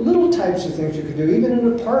 it's little types of things you can do. Even in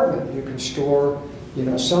an apartment, you can store, you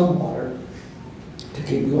know, some water to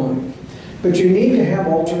keep going. But you need to have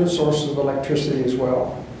alternate sources of electricity as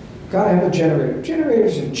well. Got to have a generator.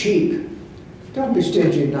 Generators are cheap. Don't be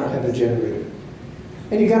stingy and not have a generator.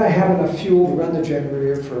 And you got to have enough fuel to run the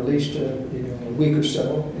generator for at least a week or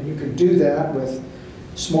so. And you can do that with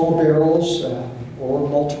small barrels or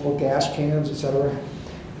multiple gas cans, etc.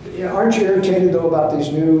 Aren't you irritated, though, about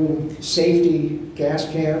these new safety gas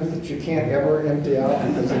cans that you can't ever empty out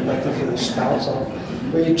because they've got these little spouts on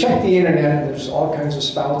them? Well, you check the internet, and there's all kinds of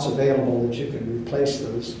spouts available that you can replace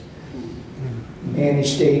those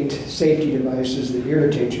anti-state safety devices that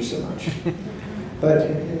irritate you so much. But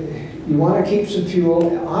you want to keep some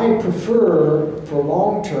fuel. I prefer, for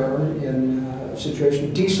long-term, in a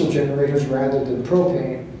situation, diesel generators rather than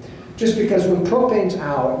propane. Just because when propane's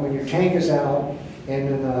out, when your tank is out, and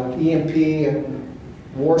in an EMP and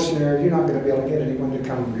war scenario, you're not going to be able to get anyone to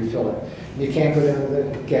come and refill it. You can't go down to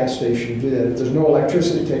the gas station and do that. If there's no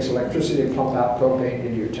electricity, it takes electricity to pump out propane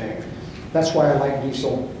into your tank. That's why I like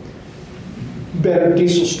diesel. Better,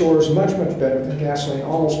 diesel stores much, much better than gasoline,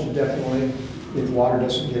 almost definitely, if water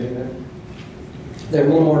doesn't get in it. They're a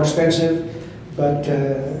little more expensive, but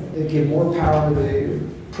they give more power.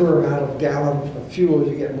 Per amount of gallon of fuel,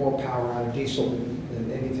 you get more power out of diesel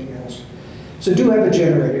than anything else. So do have a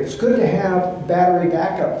generator. It's good to have battery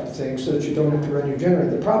backup for things so that you don't have to run your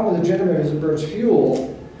generator. The problem with the generator is it burns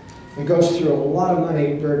fuel and goes through a lot of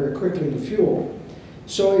money very, very quickly to fuel.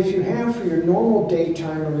 So if you have for your normal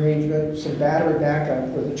daytime arrangement some battery backup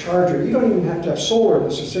with a charger, you don't even have to have solar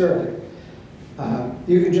necessarily.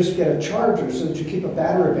 You can just get a charger so that you keep a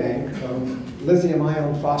battery bank of lithium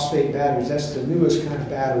iron phosphate batteries. That's the newest kind of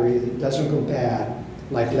battery that doesn't go bad,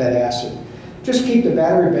 like lead acid. Just keep the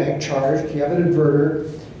battery bank charged. You have an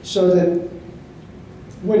inverter so that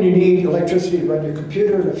when you need electricity to run your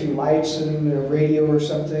computer and a few lights and a radio or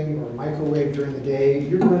something, or a microwave during the day,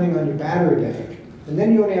 you're running on your battery bank. And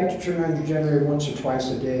then you only have to turn on your generator once or twice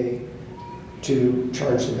a day to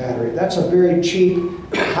charge the battery. That's a very cheap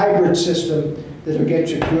hybrid system that will get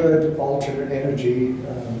you good alternate energy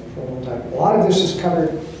for a long time. A lot of this is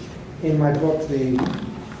covered in my book, The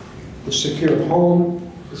Secure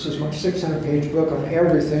Home. This is my 600-page book on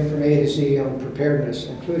everything from A to Z on preparedness,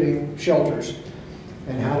 including shelters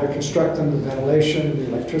and how to construct them, the ventilation,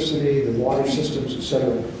 the electricity, the water systems,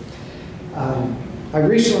 etc. I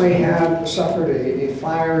recently suffered a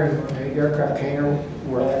fire in my aircraft hangar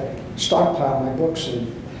where I stockpiled my books,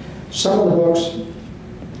 and some of the books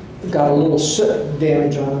got a little soot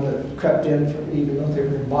damage on them that crept in from, even though they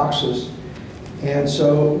were in boxes. And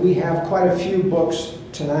so we have quite a few books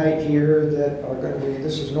tonight here that are going to be,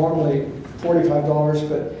 this is normally $45,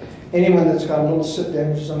 but anyone that's got a little soot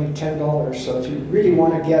damage is only $10. So if you really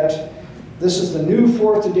want to get, this is the new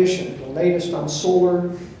 4th edition, the latest on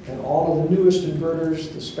solar and all of the newest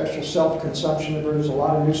inverters, the special self-consumption inverters, a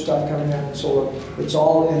lot of new stuff coming out in solar. It's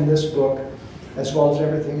all in this book, as well as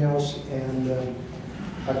everything else, and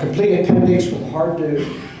a complete appendix with hard to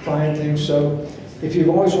find things. So if you've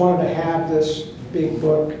always wanted to have this big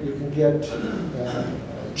book, you can get a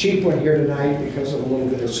cheap one here tonight because of a little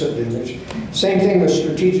bit of soot damage. Same thing with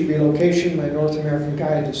Strategic Relocation, my North American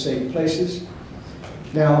Guide to Safe Places.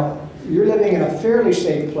 Now, you're living in a fairly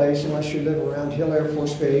safe place unless you live around Hill Air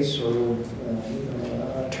Force Base or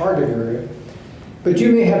a target area. But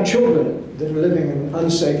you may have children that are living in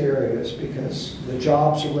unsafe areas because the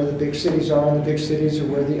jobs are where the big cities are, and the big cities are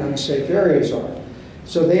where the unsafe areas are.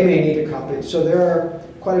 So they may need a copy. So there are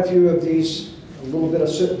quite a few of these, a little bit of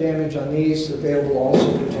soot damage on these, available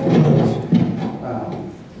also for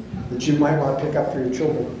 $10 that you might want to pick up for your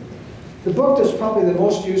children. The book that's probably the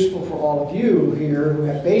most useful for all of you here who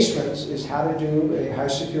have basements is How to Do a High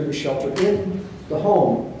Security Shelter in the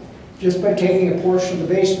Home. Just by taking a portion of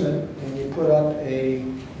the basement and you put up a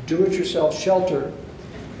do-it-yourself shelter.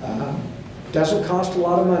 Doesn't cost a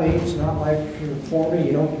lot of money. It's not like forming.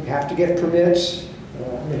 You don't have to get permits. I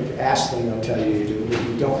mean, if you ask them, they'll tell you you do, but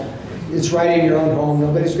you don't. It's right in your own home.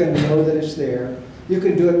 Nobody's going to know that it's there. You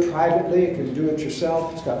can do it privately. You can do it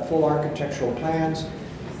yourself. It's got full architectural plans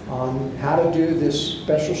on how to do this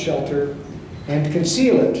special shelter and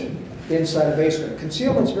conceal it inside a basement.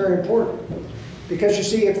 Concealment's very important because you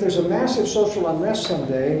see, if there's a massive social unrest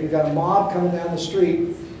someday and you've got a mob coming down the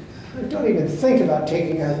street, don't even think about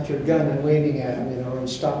taking out your gun and waving at them, you know, and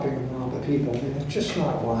stopping a mob of people. I mean, it's just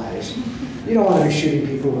not wise. You don't want to be shooting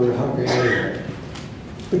people who are hungry anyway.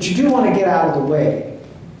 But you do want to get out of the way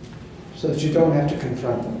so that you don't have to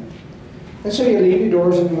confront them. And so you leave your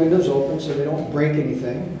doors and windows open so they don't break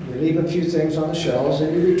anything. You leave a few things on the shelves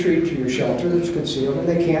and you retreat to your shelter that's concealed and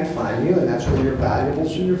they can't find you, and that's where your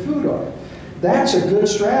valuables and your food are. That's a good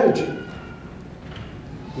strategy.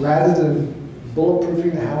 Rather than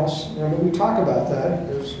bulletproofing the house. Remember, we talk about that.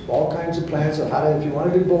 There's all kinds of plans of how to, if you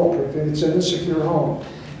want to do bulletproofing, it's in a secure home.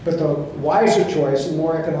 But the wiser choice and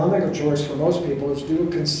more economical choice for most people is do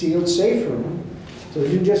a concealed safe room so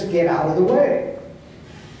you can just get out of the way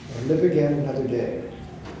and live again another day.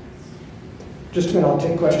 Just a minute, I'll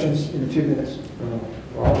take questions in a few minutes.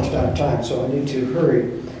 We're almost out of time, so I need to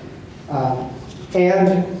hurry.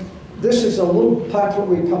 And this is a little pamphlet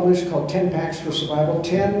we published called 10 Packs for Survival,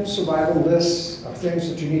 10 survival lists of things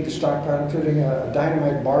that you need to stockpile, including a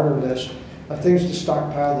dynamite barter list of things to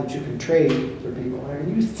stockpile that you can trade for people.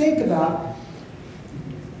 And you think about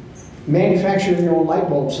manufacturing your own light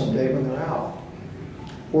bulbs someday when they're out,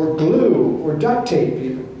 or glue, or duct tape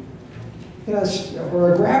even, you know,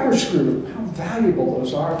 or a grabber screw. How valuable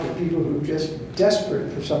those are for people who are just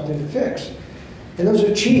desperate for something to fix. And those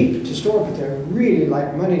are cheap to store, but they're really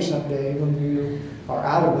like money someday when you are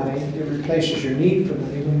out of money. It replaces your need for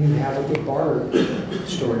money when you have a good barter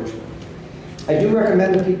storage. I do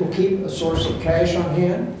recommend that people keep a source of cash on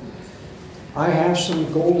hand. I have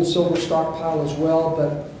some gold and silver stockpile as well,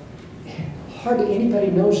 but hardly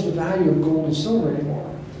anybody knows the value of gold and silver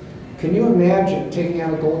anymore. Can you imagine taking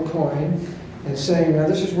out a gold coin and saying, now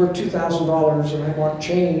this is worth $2,000 and I want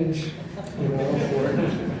change, you know, for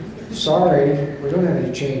it? Sorry, we don't have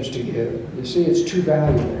any change to give. You see, it's too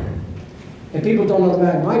valuable. And people don't know the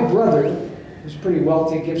value. My brother, who's pretty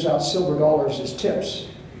wealthy, gives out silver dollars as tips.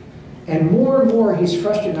 And more he's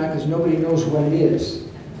frustrated now because nobody knows what it is.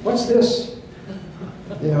 What's this?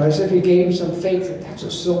 You know, as if he gave him some fake, that's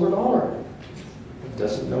a silver dollar. It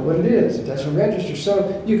doesn't know what it is. It doesn't register.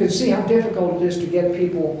 So you can see how difficult it is to get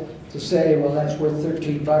people to say, well, that's worth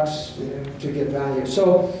 $13 to get value.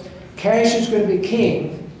 So cash is going to be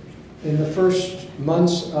king in the first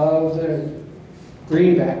months of the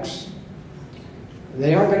greenbacks.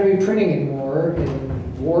 They aren't going to be printing anymore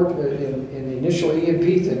in the initial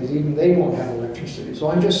EMP things. Even they won't have electricity. So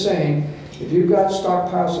I'm just saying, if you've got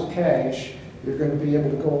stockpiles of cash, you're going to be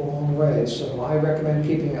able to go a long way. So I recommend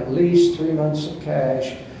keeping at least 3 months of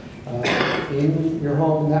cash in your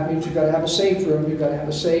home. And that means you've got to have a safe room. You've got to have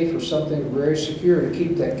a safe or something very secure to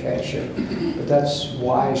keep that cash in. But that's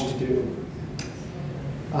wise to do.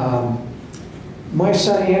 My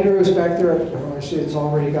son Andrew is back there. Oh, I see it's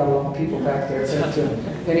already got a lot of people back there.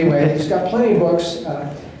 But, anyway, he's got plenty of books.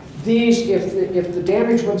 These, if the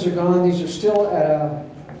damaged ones are gone, these are still at a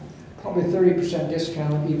probably 30%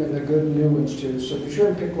 discount, even the good new ones too. So be sure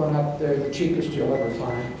to pick one up. They're the cheapest you'll ever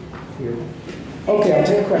find here. Okay, I'll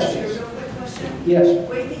take questions. A real quick question? Yes.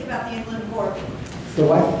 What do you think about the inland port? The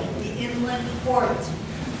what? The inland port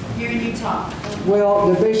here in Utah. Well,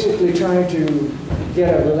 they're basically trying to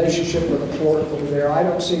get a relationship with a port over there. I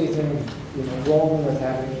don't see anything, you know, wrong with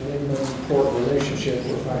having an inland-port relationship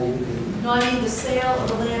whereby you can... No, I mean the sale of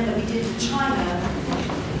the land that we did to China,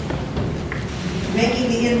 making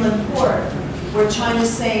the inland port, where China's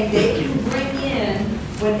saying they can bring in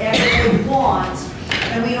whenever they want,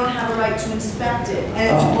 and we don't have a right to inspect it.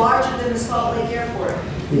 And it's larger than the Salt Lake Airport.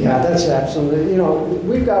 Yeah, that's absolutely, you know,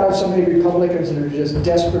 we've got so many Republicans that are just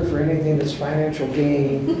desperate for anything that's financial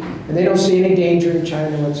gain, and they don't see any danger in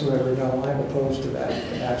China whatsoever. No, I'm opposed to that,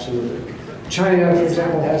 absolutely. China, for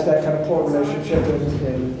example, has that kind of port relationship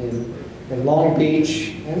in Long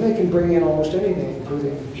Beach, and they can bring in almost anything,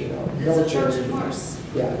 including, you know, military. It's a Trojan horse.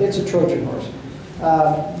 Yeah, it's a Trojan horse.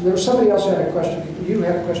 There was somebody else who had a question. You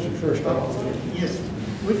had a question first. Yes.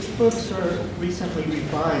 Which books are recently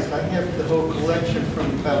revised? I have the whole collection from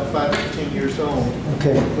about 5 to 10 years old.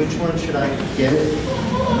 Okay. Which one should I get it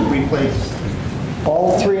replaced?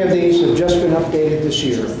 All three of these have just been updated this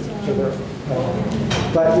year. So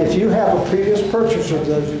but if you have a previous purchase of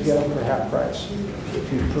those, you get them for half price.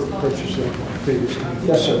 If you purchased them previously.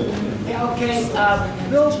 Yes, sir. Yeah, okay,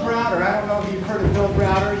 Bill Browder, I don't know if you've heard of Bill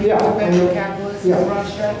Browder. He's Yeah, a venture capitalist yeah. in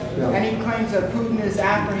Russia, Yeah. and he claims that Putin is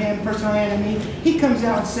after him, personal enemy. He comes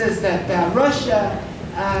out and says that Russia,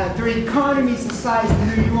 their economy is the size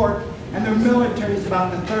of New York, and their military is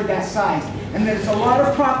about a third that size. And there's a lot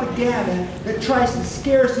of propaganda that tries to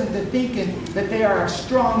scare us into thinking that they are a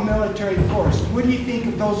strong military force. What do you think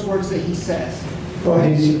of those words that he says? Well,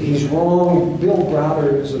 he's wrong. Bill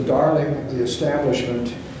Browder is a darling of the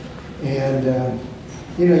establishment. And,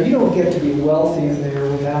 you know, you don't get to be wealthy in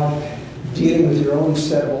there without dealing with your own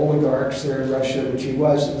set of oligarchs there in Russia, which he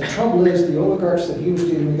was. And the trouble is, the oligarchs that he was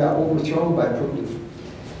dealing with got overthrown by Putin.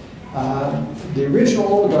 The original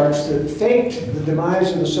oligarchs that faked the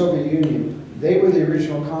demise of the Soviet Union, they were the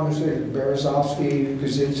original communist leaders, Berezovsky,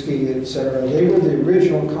 Kaczynski, etc. They were the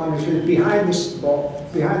original communist leaders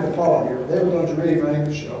behind the Paul here. They were the ones really running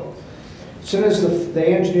the show. As soon as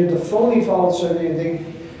they engineered the phony fall of the Soviet Union, they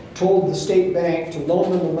told the state bank to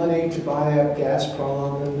loan them the money to buy up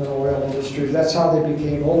Gazprom and the oil industry. That's how they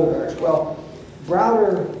became oligarchs. Well,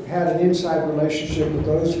 Browder had an inside relationship with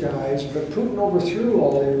those guys, but Putin overthrew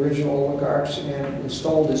all the original oligarchs and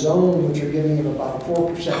installed his own, which are giving him about a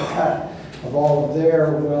 4% cut of all of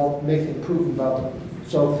their wealth, making Putin about them.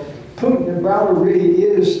 So Putin and Browder really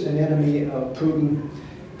is an enemy of Putin,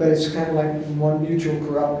 but it's kind of like one mutual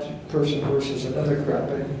corrupt person versus another corrupt.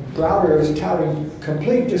 But Browder is touting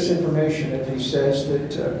complete disinformation if he says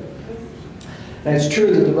that, and it's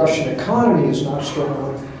true that the Russian economy is not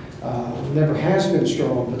strong, never has been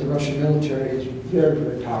strong, but the Russian military is very,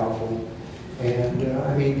 very powerful. And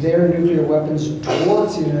I mean, their nuclear weapons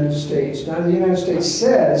dwarf the United States. Now the United States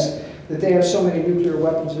says that they have so many nuclear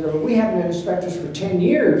weapons there, but we haven't had inspectors for 10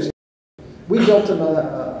 years. We built them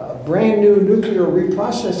a brand new nuclear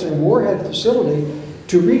reprocessing warhead facility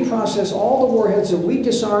to reprocess all the warheads that we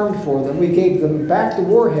disarmed for them. We gave them back the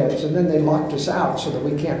warheads, and then they locked us out so that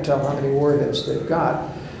we can't tell how many warheads they've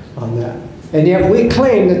got on that. And yet we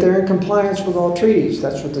claim that they're in compliance with all treaties.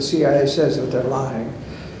 That's what the CIA says, that they're lying.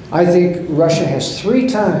 I think Russia has 3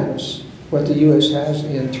 times what the U.S. has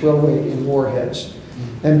in throw weight in warheads.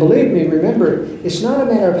 And believe me, remember, it's not a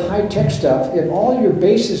matter of high-tech stuff. If all your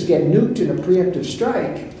bases get nuked in a preemptive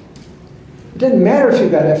strike, it doesn't matter if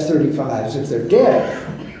you've got F-35s, if they're dead.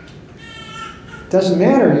 It doesn't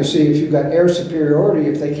matter, you see, if you've got air superiority,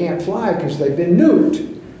 if they can't fly because they've been nuked.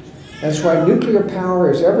 That's why nuclear power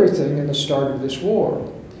is everything in the start of this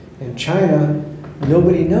war. In China,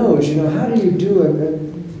 nobody knows. You know, how do you do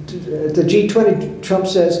at the G20, Trump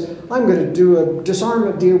says, I'm going to do a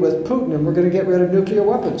disarmament deal with Putin and we're going to get rid of nuclear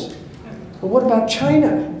weapons. But what about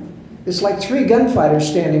China? It's like 3 gunfighters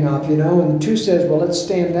standing off, you know, and 2 says, well, let's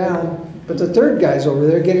stand down, but the 3rd guy's over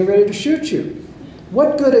there getting ready to shoot you.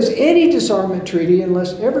 What good is any disarmament treaty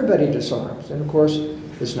unless everybody disarms? And of course,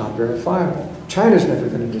 it's not verifiable. China's never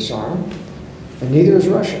going to disarm, and neither is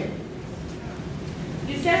Russia.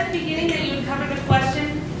 You said at the beginning that you would cover the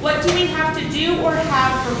question, what do we have to do or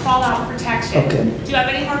have for fallout protection? Okay. Do you have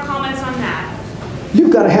any more comments on that?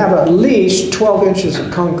 You've got to have at least 12 inches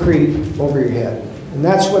of concrete over your head. And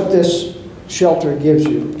that's what this shelter gives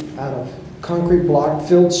you, out of concrete block,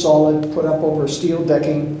 filled solid, put up over steel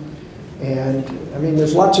decking. And, I mean,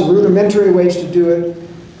 there's lots of rudimentary ways to do it.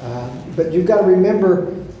 But you've got to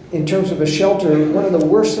remember, in terms of a shelter, one of the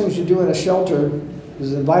worst things you do in a shelter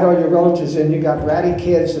is invite all your relatives in. You've got ratty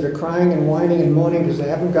kids that are crying and whining and moaning because they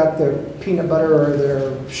haven't got their peanut butter or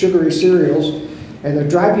their sugary cereals, and they're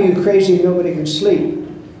driving you crazy and nobody can sleep.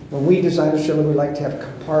 When we design a shelter, we like to have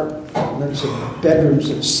compartments of bedrooms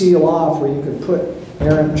that seal off where you can put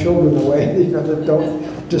errant children away, you know, that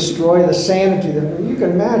don't destroy the sanity. You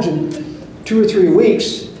can imagine 2 or 3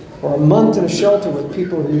 weeks, or a month in a shelter with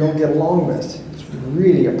people who you don't get along with. It's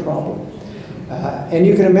really a problem. And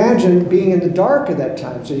you can imagine being in the dark at that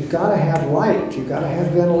time. So you've got to have light, you've got to have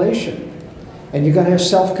ventilation, and you've got to have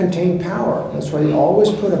self-contained power. That's why you always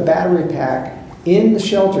put a battery pack in the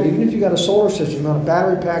shelter. Even if you've got a solar system, on a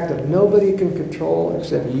battery pack that nobody can control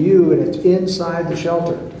except you, and it's inside the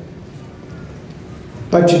shelter.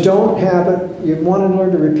 But you don't have it, you want to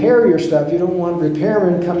learn to repair your stuff. You don't want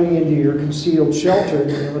repairmen coming into your concealed shelter and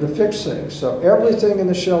being able to fix things. So everything in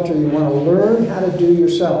the shelter you want to learn how to do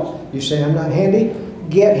yourself. You say, I'm not handy?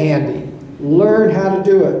 Get handy. Learn how to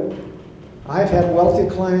do it. I've had wealthy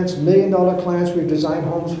clients, $1 million clients we've designed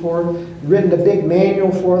homes for, written a big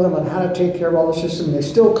manual for them on how to take care of all the system. They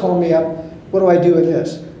still call me up, what do I do with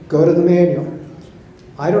this? Go to the manual.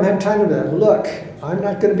 I don't have time to do that. Look, I'm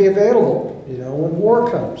not going to be available, you know, when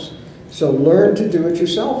war comes. So learn to do it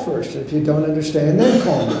yourself first. If you don't understand, then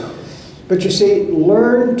call me. But you see,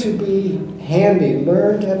 learn to be handy.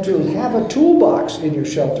 Learn to have a toolbox in your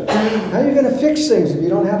shelter. How are you going to fix things if you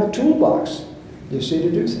don't have a toolbox, you see,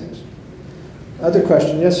 to do things? Other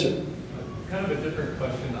question? Yes, sir. Kind of a different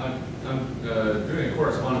question. I'm doing a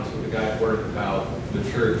correspondence with a guy at work about the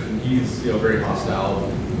church, and he's very hostile,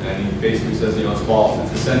 and he basically says it's false.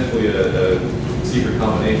 It's essentially a secret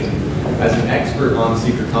combination. As an expert on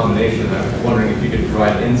secret combination, I was wondering if you could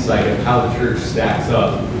provide insight of how the church stacks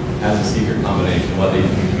up as a secret combination, what they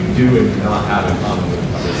do and do not have in common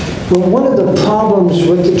with others. Well, one of the problems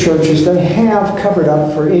with the church is they have covered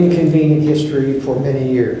up for inconvenient history for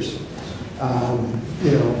many years.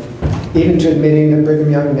 Even to admitting that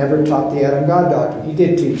Brigham Young never taught the Adam God doctrine. He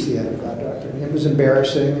did teach the Adam God doctrine. It was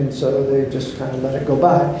embarrassing, and so they just kind of let it go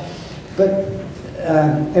by. But,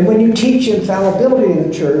 and when you teach infallibility in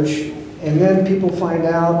the church, and then people find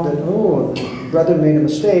out that, oh, brother made a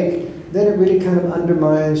mistake, then it really kind of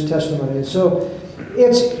undermines testimony. And so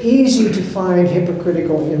it's easy to find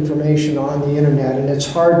hypocritical information on the internet, and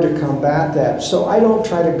it's hard to combat that. So I don't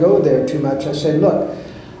try to go there too much. I say, look,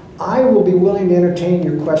 I will be willing to entertain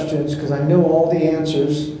your questions because I know all the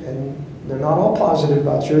answers, and they're not all positive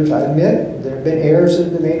about church. I admit there have been errors that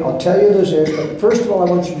have been made. I'll tell you those errors, but first of all,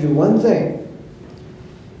 I want you to do one thing.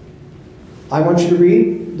 I want you to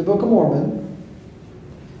read the Book of Mormon,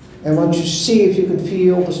 and I want you to see if you can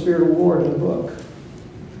feel the Spirit of the Lord in the book.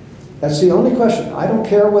 That's the only question. I don't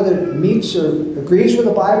care whether it meets or agrees with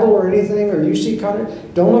the Bible or anything, or you see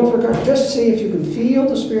don't look for just see if you can feel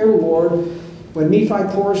the Spirit of the Lord. When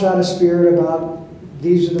Nephi pours out a spirit about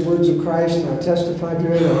these are the words of Christ and I testify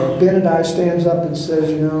to it, or Benadiah stands up and says,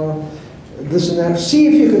 this and that, see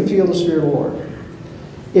if you can feel the Spirit of the Lord.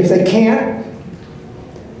 If they can't,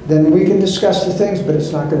 then we can discuss the things, but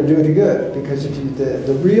it's not going to do any good. Because if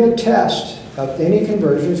the real test of any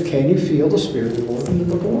conversion is, can you feel the Spirit of the Lord in the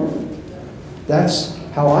Book of Mormon? That's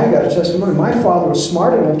how I got a testimony. My father was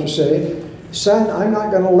smart enough to say, son, I'm not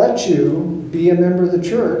going to let you be a member of the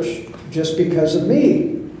church just because of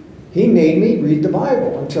me. He made me read the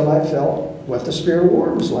Bible until I felt what the Spirit of the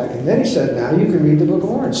Lord was like. And then he said, now you can read the Book of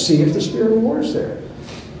Mormon, see if the Spirit of the Lord is there.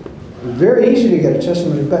 Very easy to get a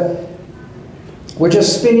testimony, but we're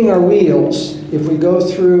just spinning our wheels if we go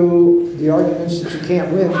through the arguments that you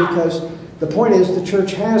can't win, because the point is the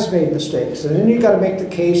church has made mistakes. And then you've got to make the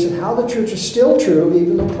case of how the church is still true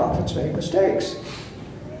even though prophets make mistakes.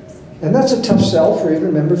 And that's a tough sell for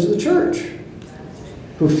even members of the church,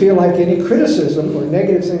 who feel like any criticism or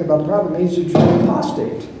negative thing about the prophet means that you're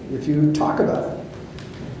apostate if you talk about it.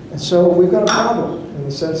 And so we've got a problem in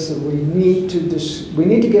the sense that we need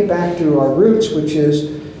to get back to our roots, which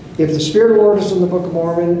is, if the Spirit of the Lord is in the Book of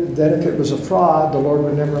Mormon, then if it was a fraud, the Lord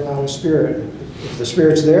would never allow His Spirit. If the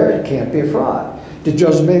Spirit's there, it can't be a fraud. Did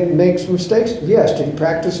Joseph make some mistakes? Yes. Did he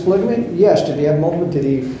practice polygamy? Yes. Did he have multiple? Did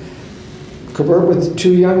he convert with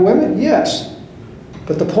 2 young women? Yes.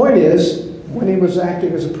 But the point is, when he was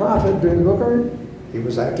acting as a prophet during the book of Mormon, he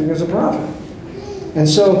was acting as a prophet. And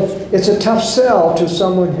so it's a tough sell to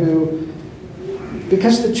someone who,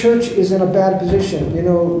 because the church is in a bad position.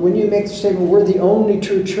 When you make the statement, we're the only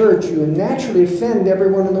true church, you naturally offend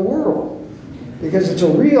everyone in the world. Because it's a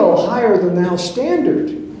real higher than thou standard.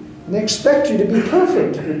 And they expect you to be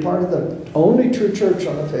perfect to be part of the only true church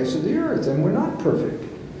on the face of the earth. And we're not perfect.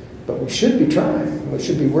 But we should be trying. We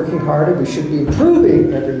should be working harder. We should be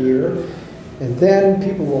improving every year. And then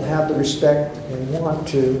people will have the respect and want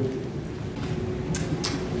to.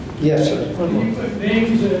 Yes, sir. Can you put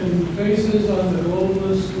names and faces on the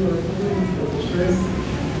globalists who are looking for the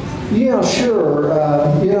strength? Yeah, sure.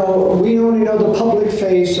 We only know the public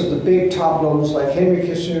face of the big top globalists, like Henry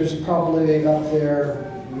Kissinger is probably up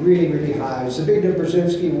there really, really high. Zbigniew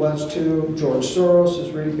Brzezinski was too. George Soros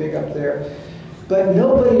is really big up there. But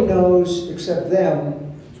nobody knows except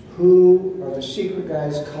them who are the secret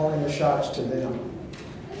guys calling the shots to them.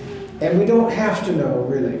 And we don't have to know,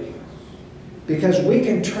 really, because we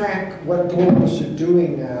can track what globalists are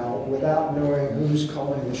doing now without knowing who's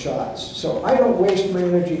calling the shots. So I don't waste my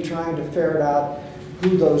energy trying to ferret out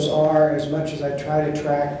who those are as much as I try to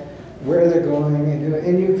track where they're going.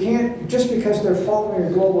 And you can't, just because they're following a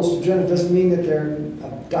globalist agenda doesn't mean that they're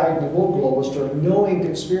a dyed-in-the-wool globalist or a knowing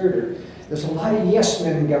conspirator. There's a lot of yes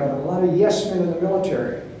men in government, a lot of yes men in the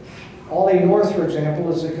military. Ollie North, for example,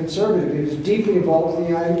 is a conservative. He was deeply involved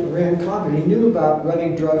in the Iran conflict. He knew about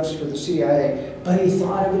running drugs for the CIA, but he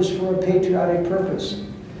thought it was for a patriotic purpose.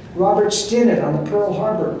 Robert Stinnett on the Pearl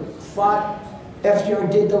Harbor thought FDR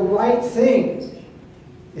did the right thing.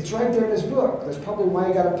 It's right there in his book. That's probably why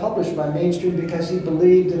he got it published by mainstream, because he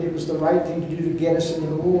believed that it was the right thing to do to get us into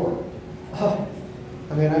the war.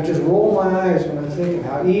 I mean, I just roll my eyes when I think of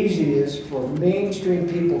how easy it is for mainstream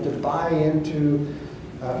people to buy into,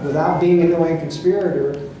 without being a knowing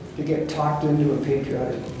conspirator, to get talked into a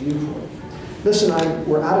patriotic viewpoint. Listen,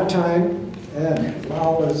 we're out of time, and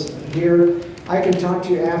Lal is here. I can talk to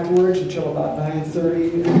you afterwards until about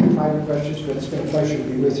 9:30 and private questions, but it's been a pleasure to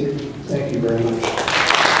be with you. Thank you very much.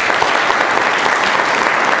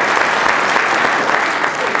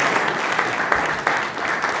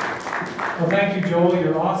 Well, thank you, Joel.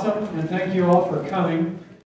 You're awesome, and thank you all for coming.